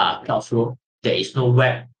 cloud flow, there is no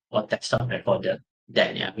web or desktop recorder.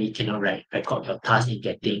 Then we cannot record your task in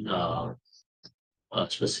getting a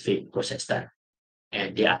specific process done,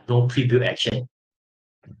 and there are no preview action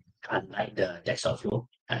unlike the desktop flow.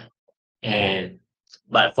 And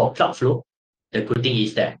but for cloud flow, the good thing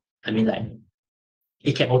is that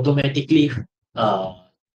it can automatically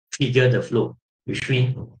trigger the flow, which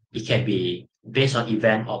means it can be based on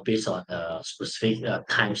event or based on a specific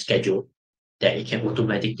time schedule, that it can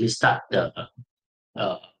automatically start the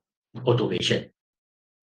automation.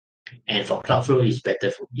 And for Cloudflow,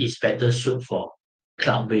 it's better suited for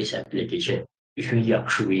cloud-based application, which means you are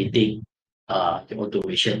creating the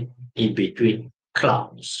automation in between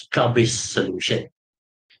cloud-based solution.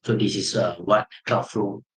 So this is what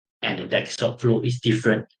Cloudflow and the desktop flow is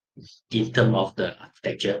different in terms of the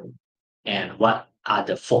architecture and what are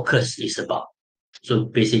the focus is about. So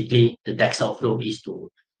basically, the desktop flow is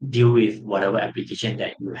to deal with whatever application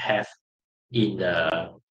that you have in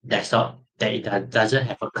the desktop that it doesn't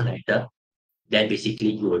have a connector. Then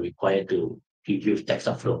basically you will require to use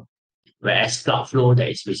desktop flow. Whereas cloud flow, that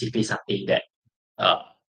is basically something that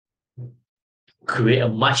create a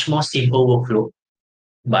much more simple workflow,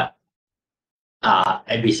 but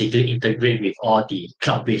and basically integrate with all the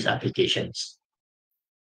cloud-based applications.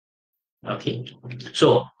 Okay,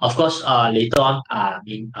 so of course, later on,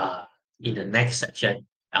 in the next section,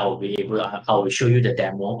 I will show you the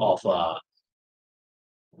demo of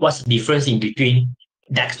what's the difference in between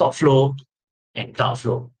desktop flow and cloud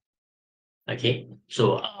flow. Okay,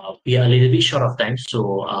 so we are a little bit short of time,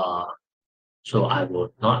 so I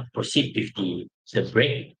will not proceed with the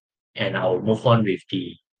break, and I will move on with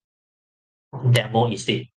the demo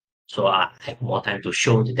instead. So I have more time to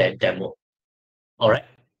show that demo. All right.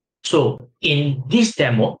 So in this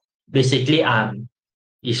demo, basically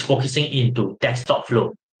is focusing into desktop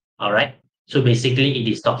flow. All right. So basically, it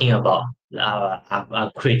is talking about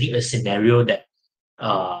I'm creating a scenario that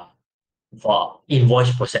for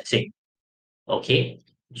invoice processing. Okay.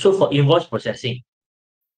 So for invoice processing,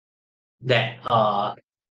 that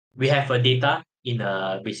we have a data in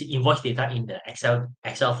a basic invoice data in the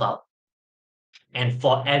Excel file, and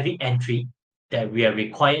for every entry that we are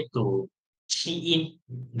required to key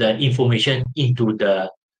in the information into the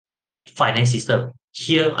finance system.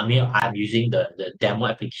 Here, I'm using the demo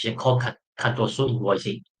application called Cantoso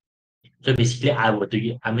Invoicing. So basically, I'm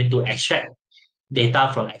going to extract data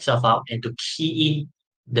from Excel file and to key in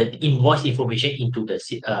the invoice information into the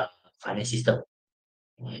finance system.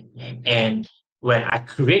 And when I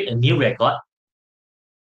create a new record,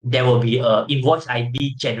 there will be a invoice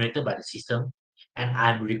ID generated by the system, and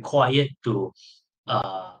I'm required to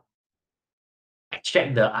uh,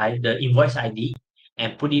 extract the invoice ID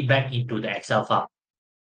and put it back into the Excel file.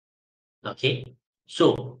 Okay,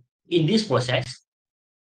 so in this process,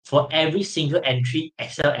 for every single entry,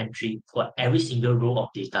 Excel entry, for every single row of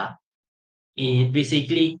data, it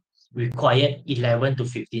basically required 11 to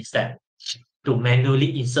 15 steps to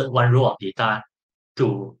manually insert one row of data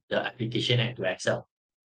to the application and to Excel.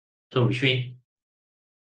 So which means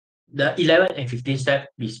the 11 and 15 step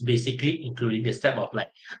is basically including the step of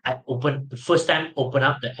like I open the first time open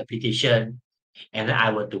up the application, and then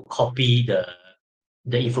I were to copy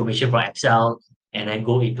the information from Excel and then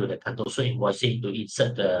go into the Contoso invoicing to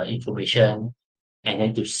insert the information, and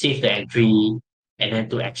then to save the entry, and then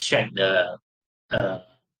to extract the uh,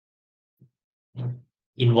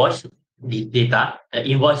 invoice the data, the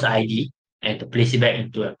invoice ID, and to place it back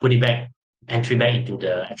into put it back, entry back into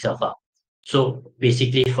the Excel file. So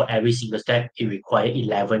basically, for every single step, it requires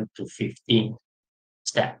 11 to 15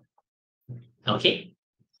 steps. Okay.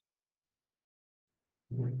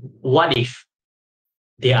 What if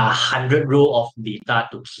there are 100 row of data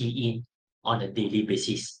to key in on a daily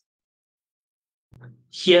basis?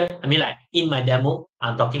 Here, I mean, like in my demo,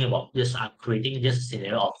 I'm talking about just I'm creating just a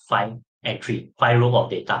scenario of five row of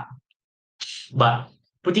data. But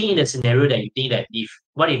putting in the scenario that you think that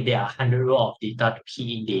what if there are 100 row of data to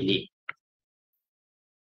key in daily?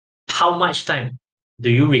 How much time do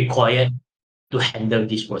you require to handle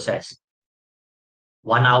this process?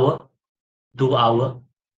 1 hour, 2 hour,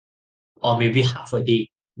 or maybe half a day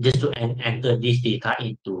just to enter this data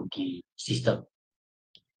into the system.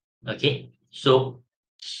 Okay, so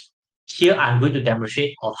here I'm going to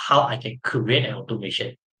demonstrate of how I can create an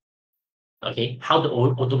automation. Okay, how the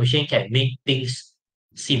automation can make things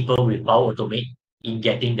simple with Power Automate in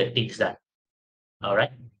getting the things done. All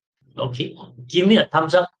right. Okay. Give me a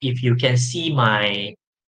thumbs up if you can see my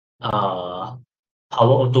Power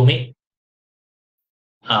Automate.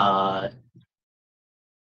 Uh,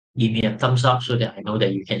 Give me a thumbs up so that I know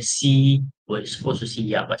that you can see what you're supposed to see.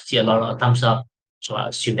 Yeah, but see a lot of thumbs up, so I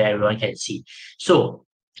assume that everyone can see. So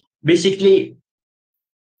basically,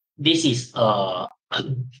 this is a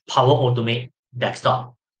Power Automate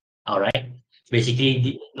desktop. All right.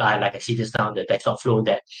 Basically, like I see just now, the desktop flow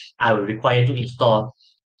that I will require to install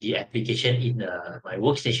the application in my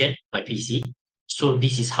workstation, my PC. So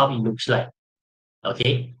this is how it looks like.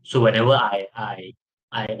 Okay. So whenever I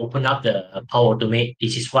open up the Power Automate,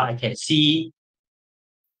 this is what I can see.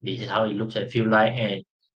 This is how it looks and feel like, and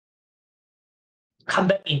come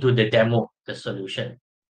back into the demo, the solution.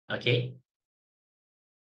 Okay.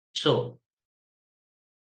 So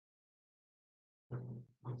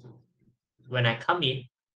when I come in,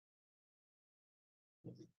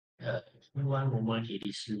 one moment, it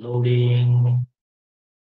is loading.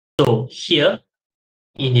 So here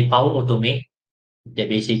in the Power Automate, that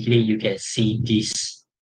basically you can see this.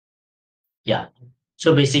 Yeah.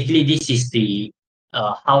 So basically this is the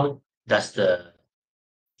how does the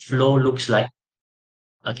flow looks like.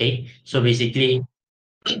 Okay. So basically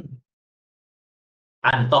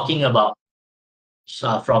I'm talking about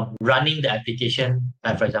from running the application,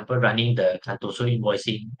 for example, running the Cantoso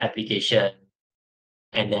invoicing application,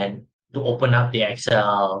 and then to open up the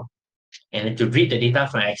Excel, and then to read the data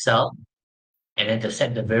from Excel, and then to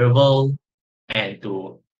set the variable, and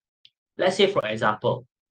to, let's say, for example,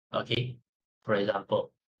 okay, for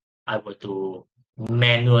example, I were to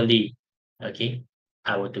manually, okay,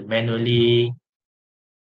 I were to manually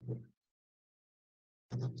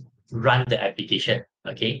run the application,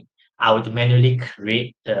 okay, I were to manually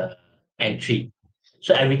create the entry.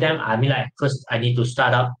 So every time, I mean, like, first I need to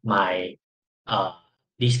start up my uh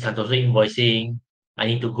this Cantoso invoicing. I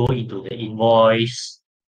need to go into the invoice.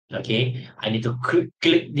 Okay, I need to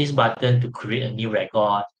click this button to create a new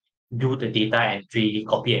record, do the data entry,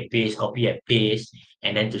 copy and paste,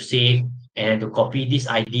 and then to save, and then to copy this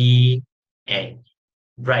ID and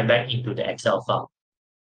write back into the Excel file.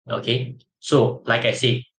 Okay, so like I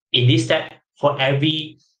say, in this step, for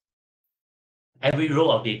every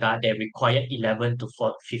row of data, they require 11 to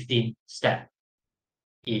 15 steps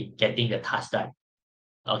in getting the task done.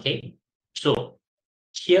 Okay, so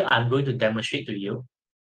here I'm going to demonstrate to you,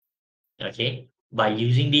 okay, by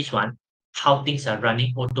using this one, how things are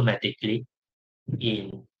running automatically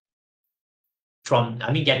in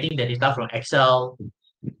getting the data from Excel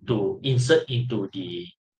to insert into the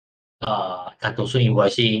Cantoso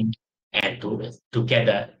invoicing, and to get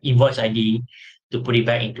the invoice ID to put it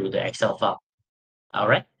back into the Excel file. All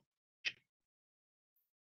right.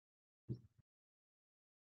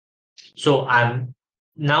 So I'm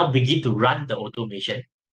now begin to run the automation.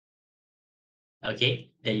 Okay,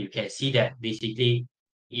 then you can see that basically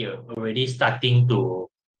you're already starting to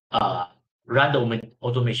uh, run the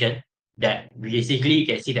automation. That basically you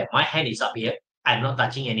can see that my hand is up here. I'm not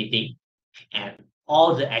touching anything, and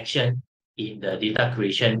all the action in the data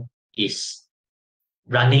creation is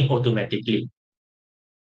running automatically.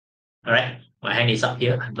 All right, my hand is up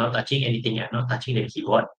here. I'm not touching anything. I'm not touching the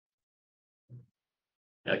keyboard.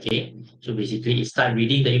 Okay, so basically it start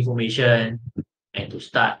reading the information and to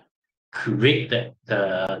start create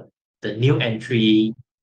the new entry.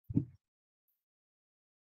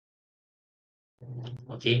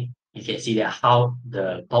 Okay, you can see that how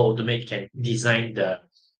the Power Automate can design the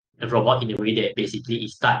robot in a way that basically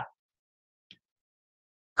it start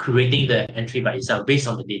creating the entry by itself based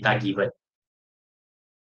on the data given.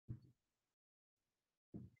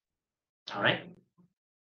 All right.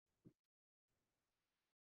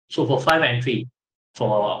 So for five entry,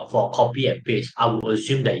 for copy and paste, I will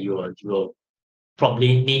assume that you will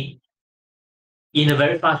probably need in a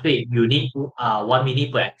very fast way. You need 1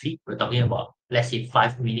 minute per entry. We're talking about let's say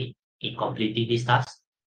 5 minutes in completing this task.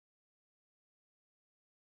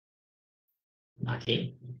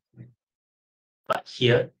 Okay, but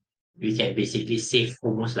here we can basically save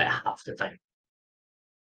almost like half the time.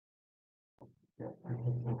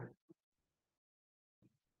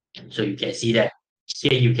 So you can see that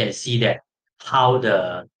here you can see that how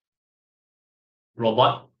the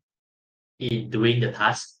robot is doing the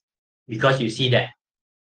task because you see that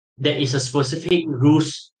there is a specific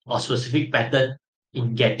rules or specific pattern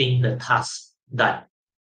in getting the task done.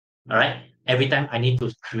 All right. Every time I need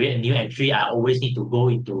to create a new entry, I always need to go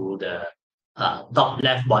into the top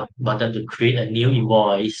left button to create a new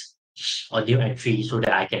invoice or new entry so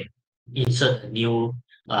that I can insert a new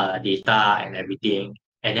data and everything.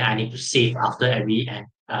 And then I need to save after every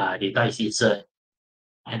data is inserted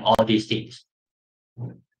and all these things.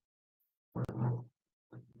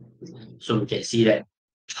 So we can see that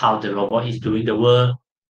how the robot is doing the work,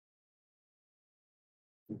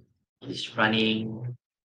 it's running.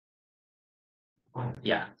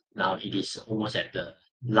 Yeah, now it is almost at the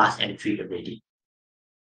last entry already.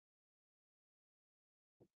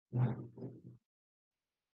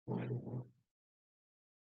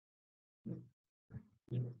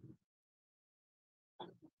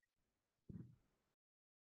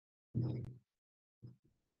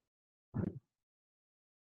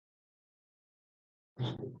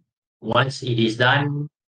 Once it is done,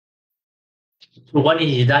 so when it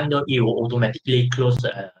is done, though, it will automatically close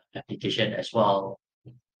the application as well.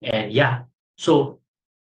 And yeah, so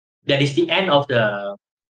that is the end of the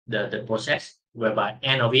process, whereby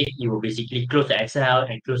end of it, you will basically close the Excel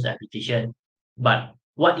and close the application. But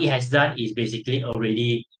what it has done is basically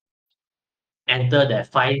already enter the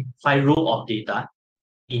five row of data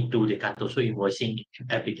into the Cartoso invoicing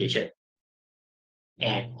application.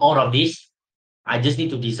 And all of this, I just need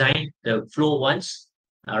to design the flow once.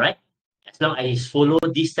 All right. As long as it follow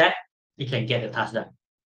this step, you can get the task done.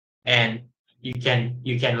 And you can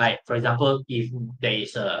like, for example, if there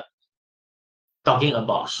is a talking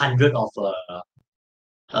about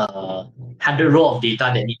uh, 100 row of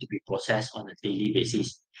data that need to be processed on a daily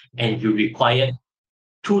basis, and you require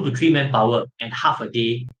 2 to 3 manpower and half a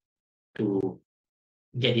day to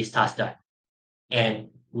get this task done. And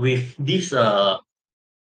with this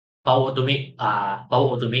Power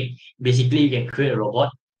Automate, basically you can create a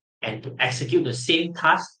robot and to execute the same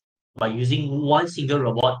task by using one single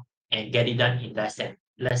robot and get it done in less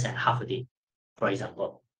than half a day, for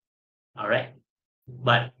example. All right.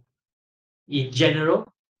 But in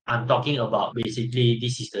general, I'm talking about basically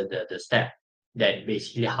this is the step that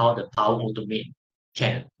basically how the Power Automate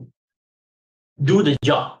can do the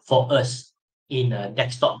job for us in a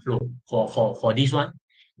desktop flow. For this one,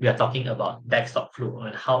 we are talking about desktop flow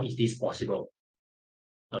and how is this possible.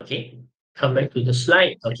 Okay, come back to the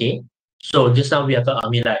slide. Okay, so just now we have,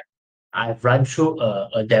 like I've run through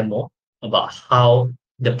a demo about how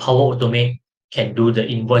the Power Automate can do the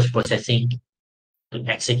invoice processing to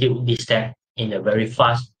execute this step in a very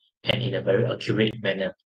fast and in a very accurate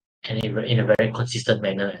manner and in a very consistent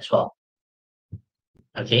manner as well.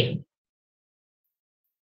 Okay,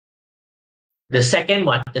 the second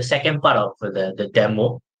part of the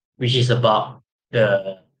demo, which is about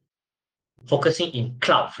the focusing in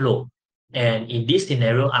cloud flow. And in this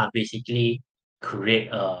scenario, I basically create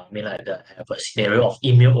have a scenario of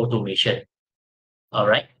email automation. All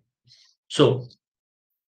right. So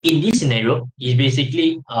in this scenario, is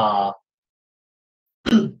basically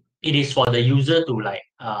it is for the user to like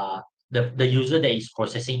the user that is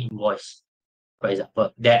processing invoice, for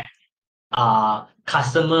example, that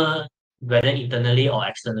customer, whether internally or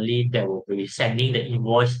externally, they will be sending the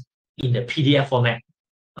invoice in the PDF format,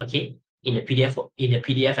 okay, in the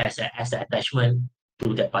PDF as an attachment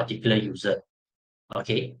to that particular user,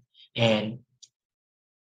 okay. And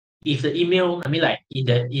if the email, I mean, like in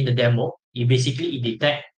the demo, it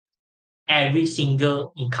detect every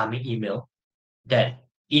single incoming email, that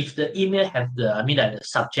if the email have the, I mean, like the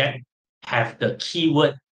subject have the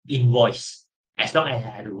keyword invoice, as long as it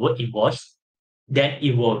has the word invoice, then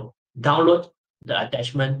it will download the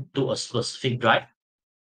attachment to a specific drive.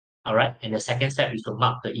 All right. And the second step is to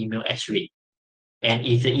mark the email as read. And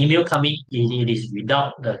if the email coming, it is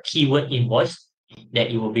without the keyword invoice, then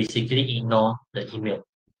it will basically ignore the email.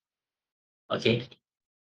 Okay.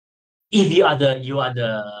 If you are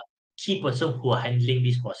the key person who are handling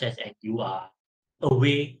this process, and you are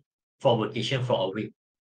away for vacation for a week,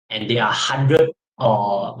 and there are 100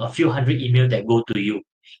 or a few hundred emails that go to you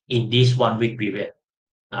in this 1 week period.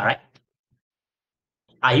 All right.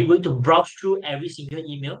 Are you going to browse through every single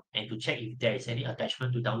email and to check if there is any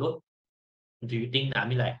attachment to download? Do you think, I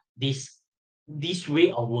mean, like this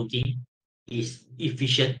way of working is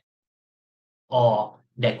efficient, or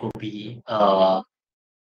there could be a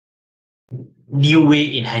new way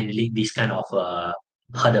in handling this kind of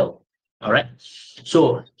hurdle? All right.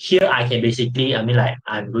 So here I can basically, I mean, like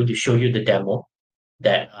I'm going to show you the demo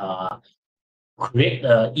that create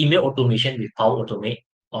email automation with Power Automate,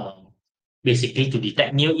 uh, basically to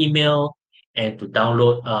detect new email and to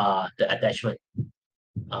download the attachment.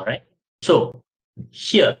 All right. So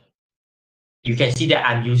here you can see that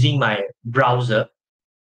I'm using my browser,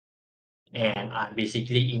 and I'm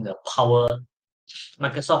basically in the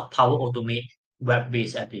Microsoft Power Automate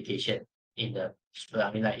web-based application in the,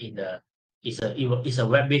 I mean, like in the, it's a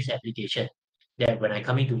web-based application that when I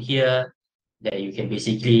come into here, that you can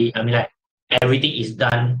basically, I mean, like everything is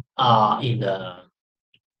done in the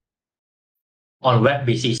on web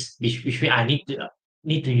basis, which means I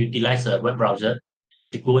need to utilize a web browser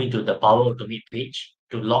to go into the Power Automate page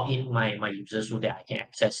to log in my user, so that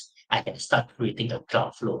I can start creating a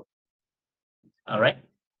cloud flow. All right.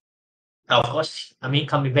 Now, of course, I mean,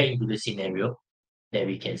 coming back into the scenario, that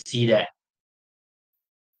we can see that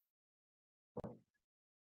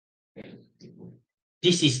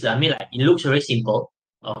this is, I mean, like it looks very simple.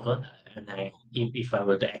 And if I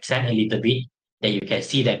were to extend a little bit, then you can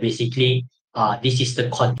see that basically this is the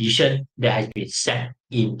condition that has been set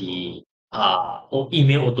in the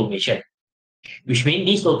email automation, which means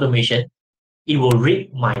this automation, it will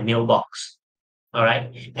read my mailbox, all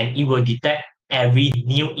right, and it will detect every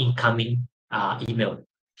new incoming email,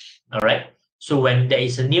 all right. So when there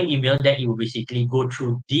is a new email, then it will basically go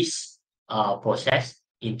through this process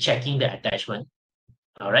in checking the attachment,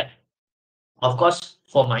 all right. Of course,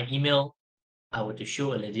 for my email, I want to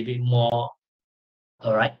show a little bit more,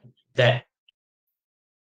 all right, that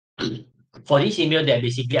for this email, that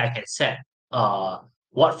basically I can set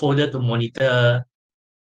what folder to monitor,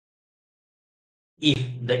 if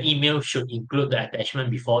the email should include the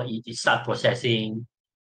attachment before it start processing.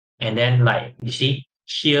 And then, like you see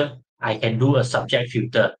here, I can do a subject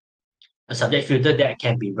filter that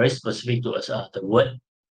can be very specific to the word,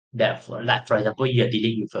 that for, like for example, you're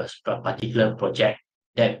dealing with a particular project,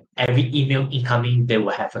 that every email incoming, they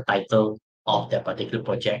will have a title of that particular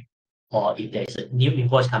project, or if there's a new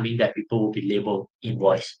invoice coming, that people will be labeled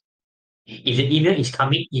invoice. If the email is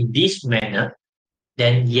coming in this manner,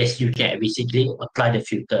 then yes, you can basically apply the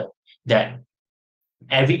filter, that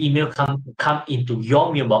every email come into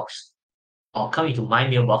your mailbox, or come into my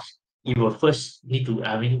mailbox, it will first need to,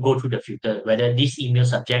 I mean, go through the filter whether this email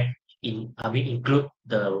subject include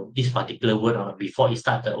this particular word or not before it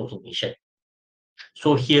start the automation.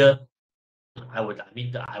 So here I would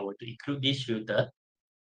include this filter,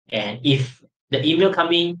 and if the email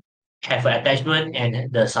coming have an attachment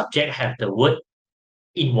and the subject have the word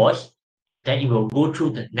invoice, then it will go through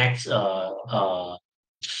the next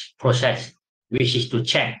process, which is to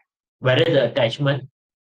check whether the attachment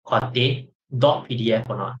contain .pdf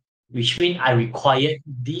or not, which means I require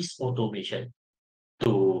this automation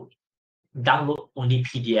to download only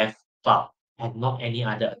PDF file and not any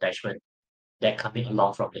other attachment that coming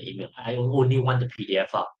along from the email. I only want the PDF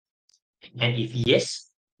file. And if yes,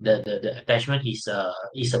 the attachment is a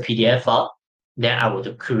PDF file, then I will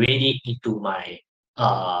create it into my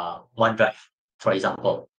OneDrive, for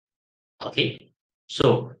example. Okay.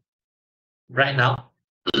 So right now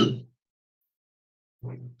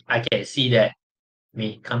I can see that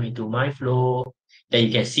may come into my flow. Then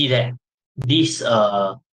you can see that this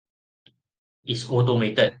is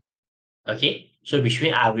automated. Okay. So which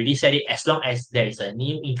means I already set it as long as there is a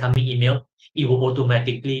new incoming email, it will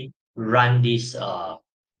automatically run this uh,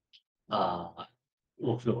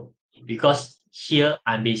 workflow. Because here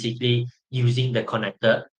I'm basically using the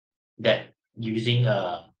connector that using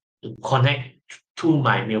to connect to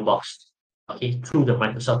my mailbox. Okay, through the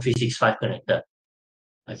Microsoft 365 connector.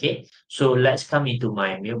 Okay, so let's come into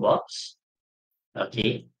my mailbox.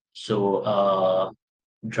 Okay, so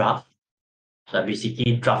draft. So I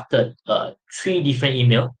basically drafted three different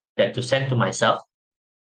email that to send to myself.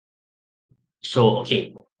 So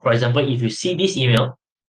okay, for example, if you see this email,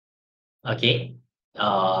 okay,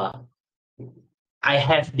 uh, I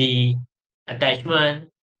have the attachment,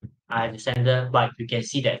 I have the sender, but you can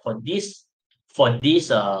see that for this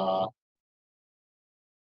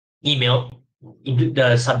email,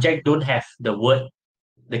 the subject don't have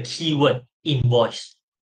the keyword invoice.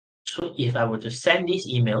 So if I were to send this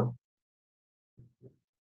email,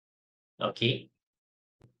 okay,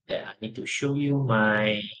 then I need to show you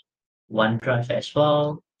my OneDrive as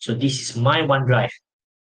well. So this is my OneDrive.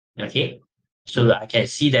 Okay, so I can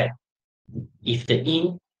see that if the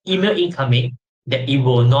email incoming, that it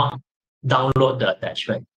will not download the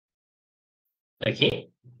attachment. Okay,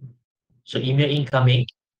 so email incoming,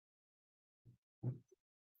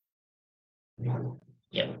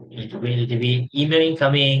 yeah, need to wait a little bit. Email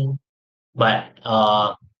incoming, but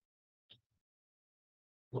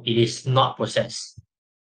it is not processed.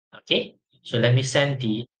 Okay, so let me send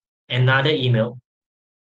the another email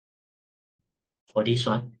for this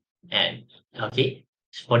one, and okay,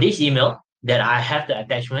 for this email that I have the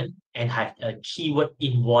attachment and have a keyword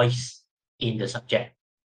invoice in the subject.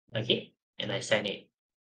 Okay, and I send it.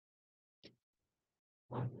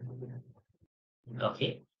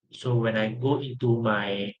 Okay, so when I go into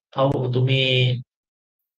my Power Automate,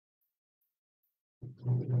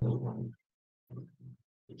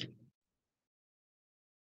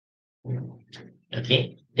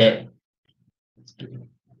 okay, that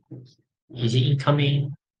is it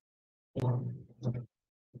incoming?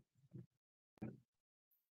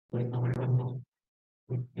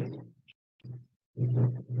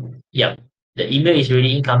 Yeah, the email is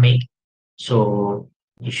really incoming, so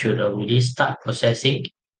you should already start processing.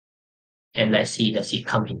 And let's see, does it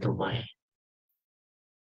come into my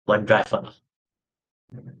OneDrive or not?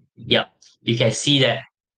 Yeah, you can see that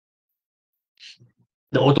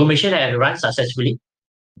the automation had run successfully.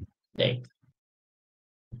 There.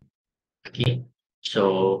 Okay,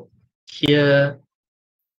 so here,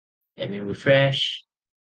 let me refresh.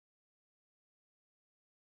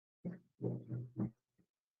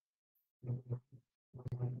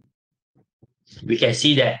 We can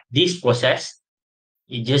see that this process,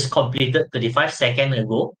 it just completed 35 seconds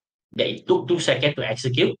ago, that it took 2 seconds to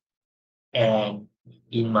execute. And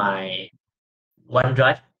in my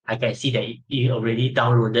OneDrive, I can see that it already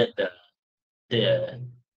downloaded the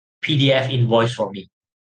PDF invoice for me.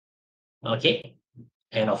 Okay.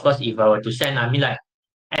 And of course, if I were to send, I mean, like,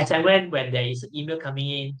 as and when there is an email coming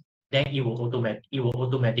in, then it will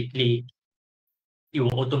automatically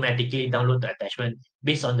download the attachment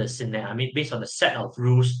based on the scenario. I mean, based on the set of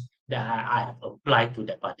rules that I have applied to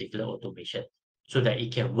that particular automation, so that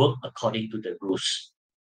it can work according to the rules.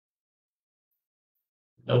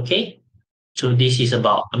 Okay. So this is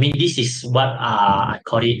about, I mean, this is what I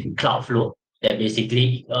call it cloud flow. That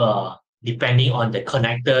basically, depending on the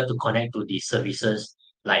connector to connect to these services,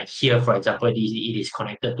 like here, for example, it is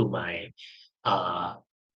uh,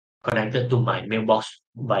 connected to my mailbox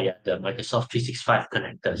via the Microsoft 365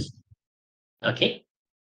 connectors. Okay.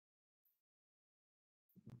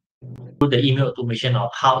 So the email automation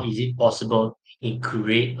of how is it possible in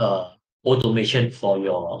create automation for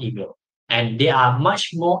your email. And there are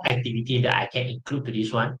much more activity that I can include to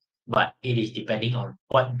this one, but it is depending on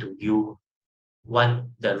what do you want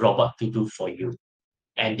the robot to do for you.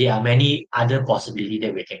 And there are many other possibilities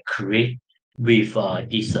that we can create with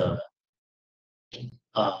this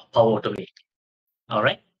Power Automate. All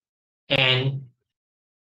right. And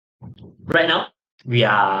right now, we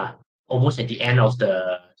are almost at the end of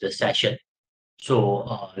the session.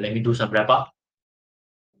 So let me do some wrap up.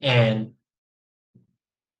 And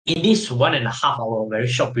in this 1.5 hour, very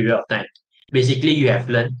short period of time, basically you have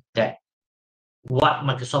learned that what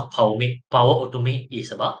Microsoft Power Automate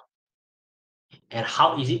is about, and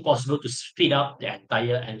how is it possible to speed up the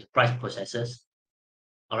entire enterprise processes.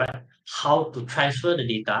 All right, how to transfer the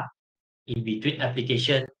data in between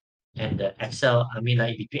application and the Excel. I mean,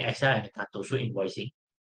 like between Excel and the Kantosu invoicing,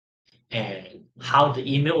 and how the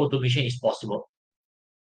email automation is possible.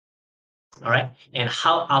 All right, and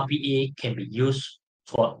how RPA can be used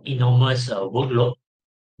for enormous workload.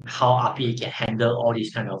 How RPA can handle all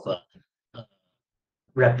these kind of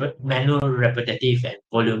manual, repetitive, and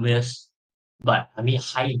voluminous, but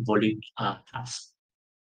high in volume tasks,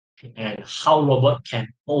 and how robot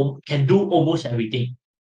can do almost everything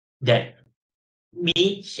that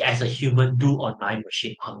me as a human do on my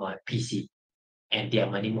machine, on my PC, and there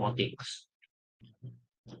are many more things.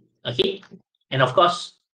 Okay, and of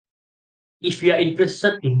course, if you are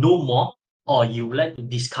interested to know more or you would like to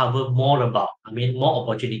discover more about, more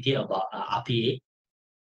opportunity about RPA,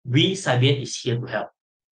 we Cybiant is here to help.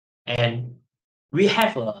 And we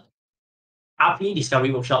have a RPA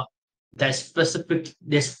discovery workshop that's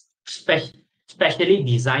specially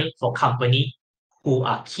designed for company who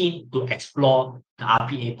are keen to explore the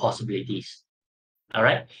RPA possibilities. All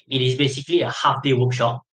right. It is basically a half day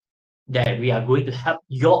workshop that we are going to help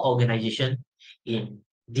your organization in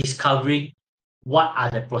discovering what are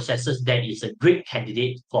the processes that is a great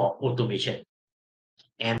candidate for automation.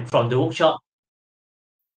 And from the workshop,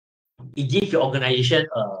 it gives your organization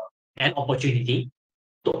an opportunity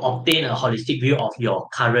to obtain a holistic view of your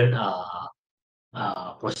current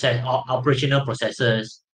operational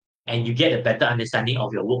processes, and you get a better understanding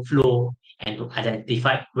of your workflow and to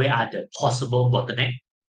identify where are the possible bottleneck.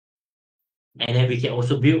 And then we can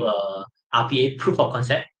also build a RPA proof of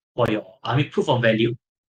concept for proof of value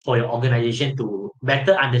for your organization to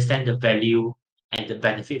better understand the value and the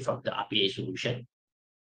benefit from the RPA solution.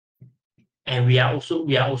 And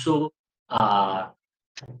uh,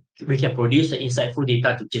 we can produce the insightful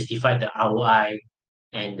data to justify the ROI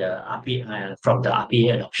and the RPA from the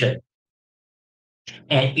RPA adoption.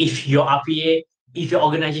 And if your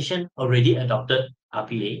organization already adopted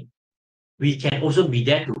RPA, we can also be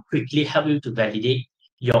there to quickly help you to validate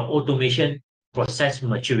your automation process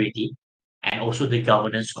maturity and also the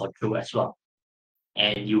governance control as well.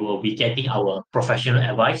 And you will be getting our professional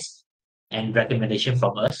advice and recommendation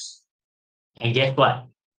from us. And guess what?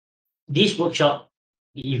 This workshop,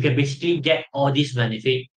 you can basically get all these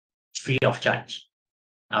benefit free of charge.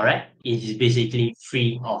 All right, it is basically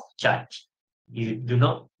free of charge. You do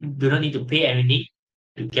not need to pay anything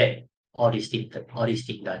to get all these things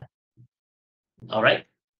done. All right.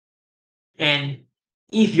 And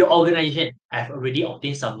if your organization have already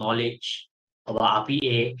obtained some knowledge about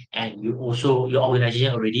RPA, and your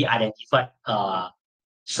organization already identified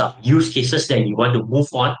some use cases that you want to move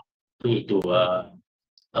on to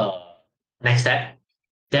uh, next step,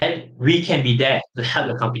 then we can be there to help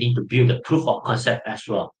the company to build the proof of concept as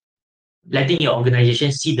well, letting your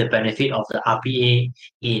organization see the benefit of the RPA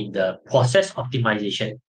in the process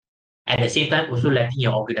optimization. At the same time, also letting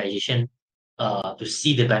your organization to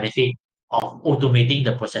see the benefit of automating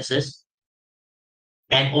the processes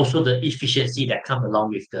and also the efficiency that come along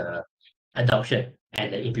with the adoption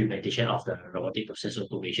and the implementation of the robotic process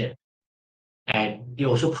automation. And it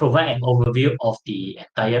also provide an overview of the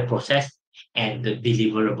entire process and the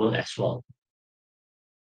deliverable as well.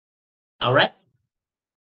 All right.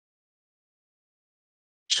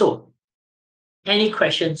 So, any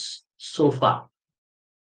questions so far?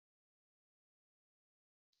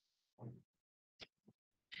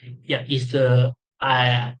 Yeah, is the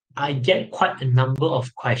I get quite a number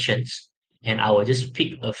of questions, and I will just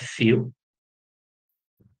pick a few.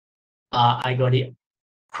 I got it.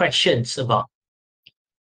 Questions about,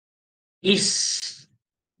 is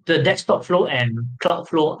the desktop flow and cloud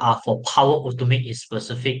flow are for Power Automate in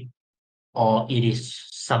specific, or it is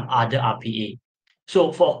some other RPA?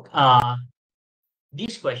 So for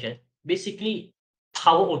this question, basically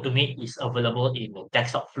Power Automate is available in the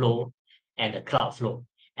desktop flow and the cloud flow,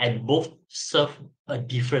 and both serve a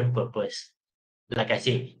different purpose. Like I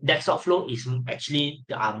say, desktop flow is actually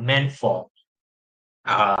meant for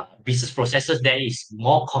business processes that is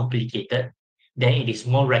more complicated, then it is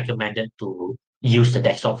more recommended to use the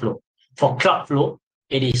desktop flow. For cloud flow,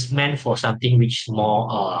 it is meant for something which is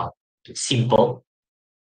more simple.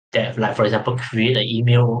 That, like for example, create an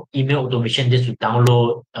email automation just to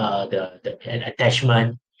download an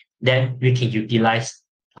attachment. Then we can utilize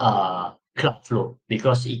cloud flow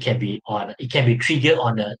because it can be triggered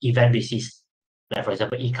on an event basis. Like for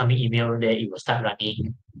example, incoming email, then it will start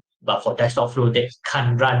running, but for desktop flow, that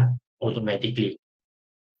can't run automatically.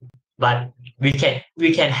 But we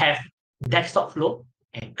can have desktop flow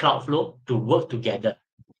and cloud flow to work together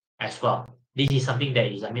as well. This is something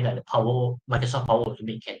that is, like the Microsoft Power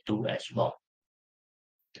Automate can do as well.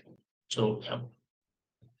 So, yeah.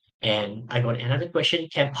 And I got another question.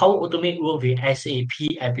 Can Power Automate work with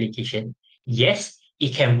SAP application? Yes,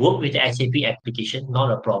 it can work with the SAP application,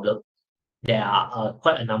 not a problem. There are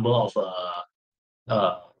quite a number of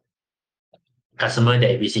uh, customer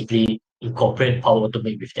that basically incorporate Power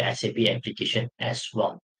Automate with the SAP application as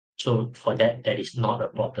well. So for that, that is not a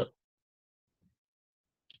problem.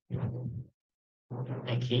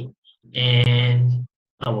 Okay. And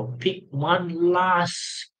I will pick one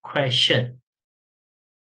last question.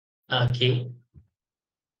 Okay.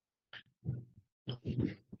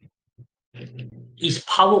 Is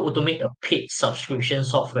Power Automate a paid subscription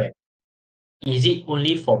software? Is it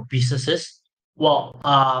only for businesses? Well,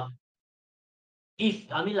 if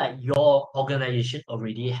I mean like your organization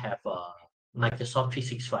already have Microsoft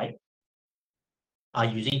 365, are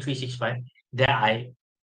using 365, then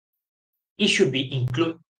it should be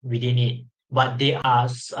included within it. But there are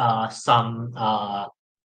some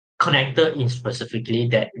connector in specifically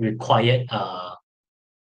that required uh,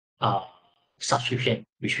 subscription,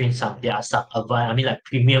 which means there are some I mean like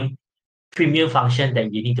premium function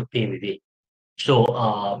that you need to pay with it.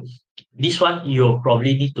 So this one you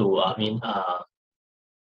probably need to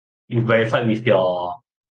you verify with your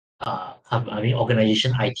I mean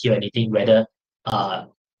organization IT or anything whether uh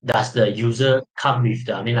does the user come with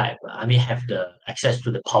the I mean have the access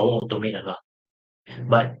to the Power Automate or not.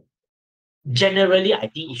 But generally I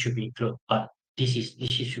think it should be included. But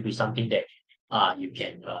should be something that you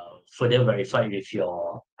can further verify with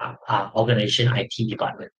your organization IT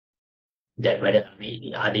department that whether I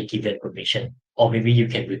mean are they given permission, or maybe you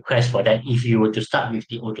can request for that if you were to start with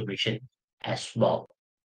the automation as well.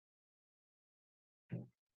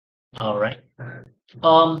 All right.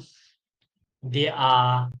 Um, there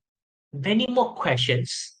are many more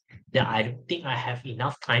questions that I think I have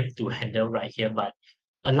enough time to handle right here, but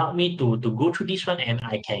allow me to go through this one and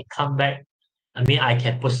I can come back. I mean, I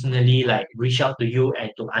can personally like reach out to you and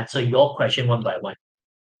to answer your question one by one.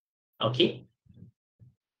 Okay.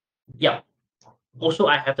 Yeah. Also,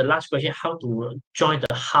 I have the last question: how to join the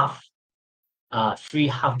free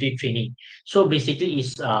half day training. So basically,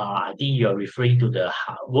 I think you're referring to the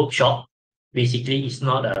workshop. Basically, it's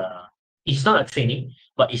not a training,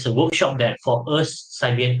 but it's a workshop that for us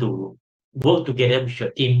Cybian to work together with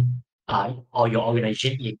your team or your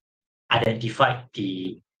organization in identify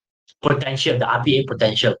the potential, the RPA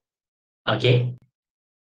potential. Okay,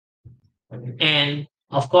 and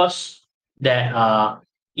of course that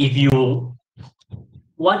if you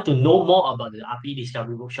want to know more about the RP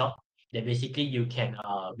Discovery Workshop, then basically you can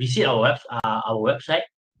visit our website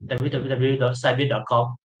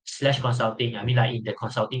www.cybiant.com/consulting. I mean, like in the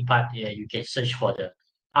consulting part, you can search for the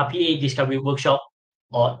RPA Discovery Workshop,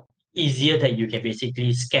 or easier that you can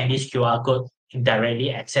basically scan this QR code to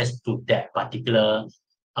directly access to that particular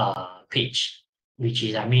page, which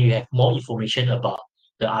is I mean you have more information about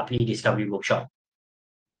the RPA Discovery Workshop.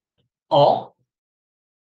 Or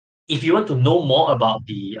if you want to know more about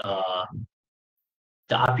the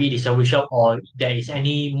RP Discovery Shop, or there is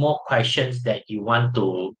any more questions that you want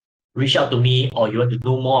to reach out to me, or you want to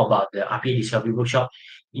know more about the RP Discovery Workshop,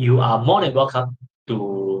 you are more than welcome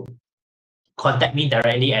to contact me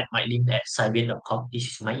directly at mikelim@cybian.com.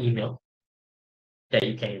 This is my email that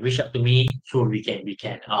you can reach out to me so we can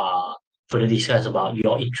further discuss about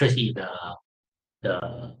your interest in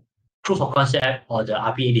the proof of concept or the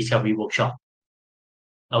RPA Discovery Workshop.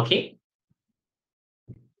 Okay.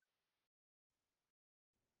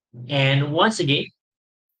 And once again,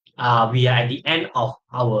 we are at the end of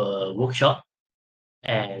our workshop.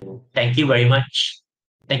 And thank you very much.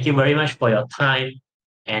 Thank you very much for your time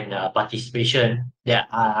and participation. That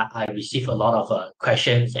I received a lot of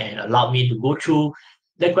questions and allowed me to go through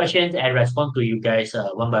the questions and respond to you guys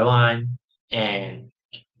one by one. And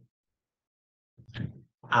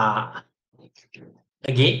uh,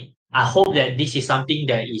 again, I hope that this is something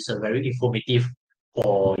that is very informative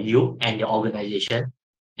for you and your organization,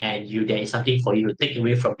 and you there is something for you to take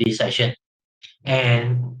away from this session.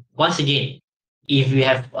 And once again, if you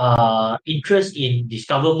have interest in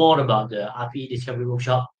discover more about the RPE Discovery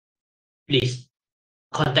Workshop, please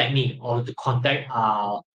contact me or to contact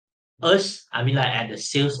us. I mean, like at the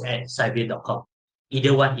sales@cyber.com.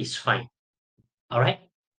 Either one is fine. All right.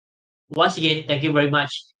 Once again, thank you very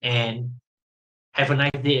much and have a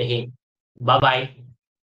nice day ahead. Bye bye.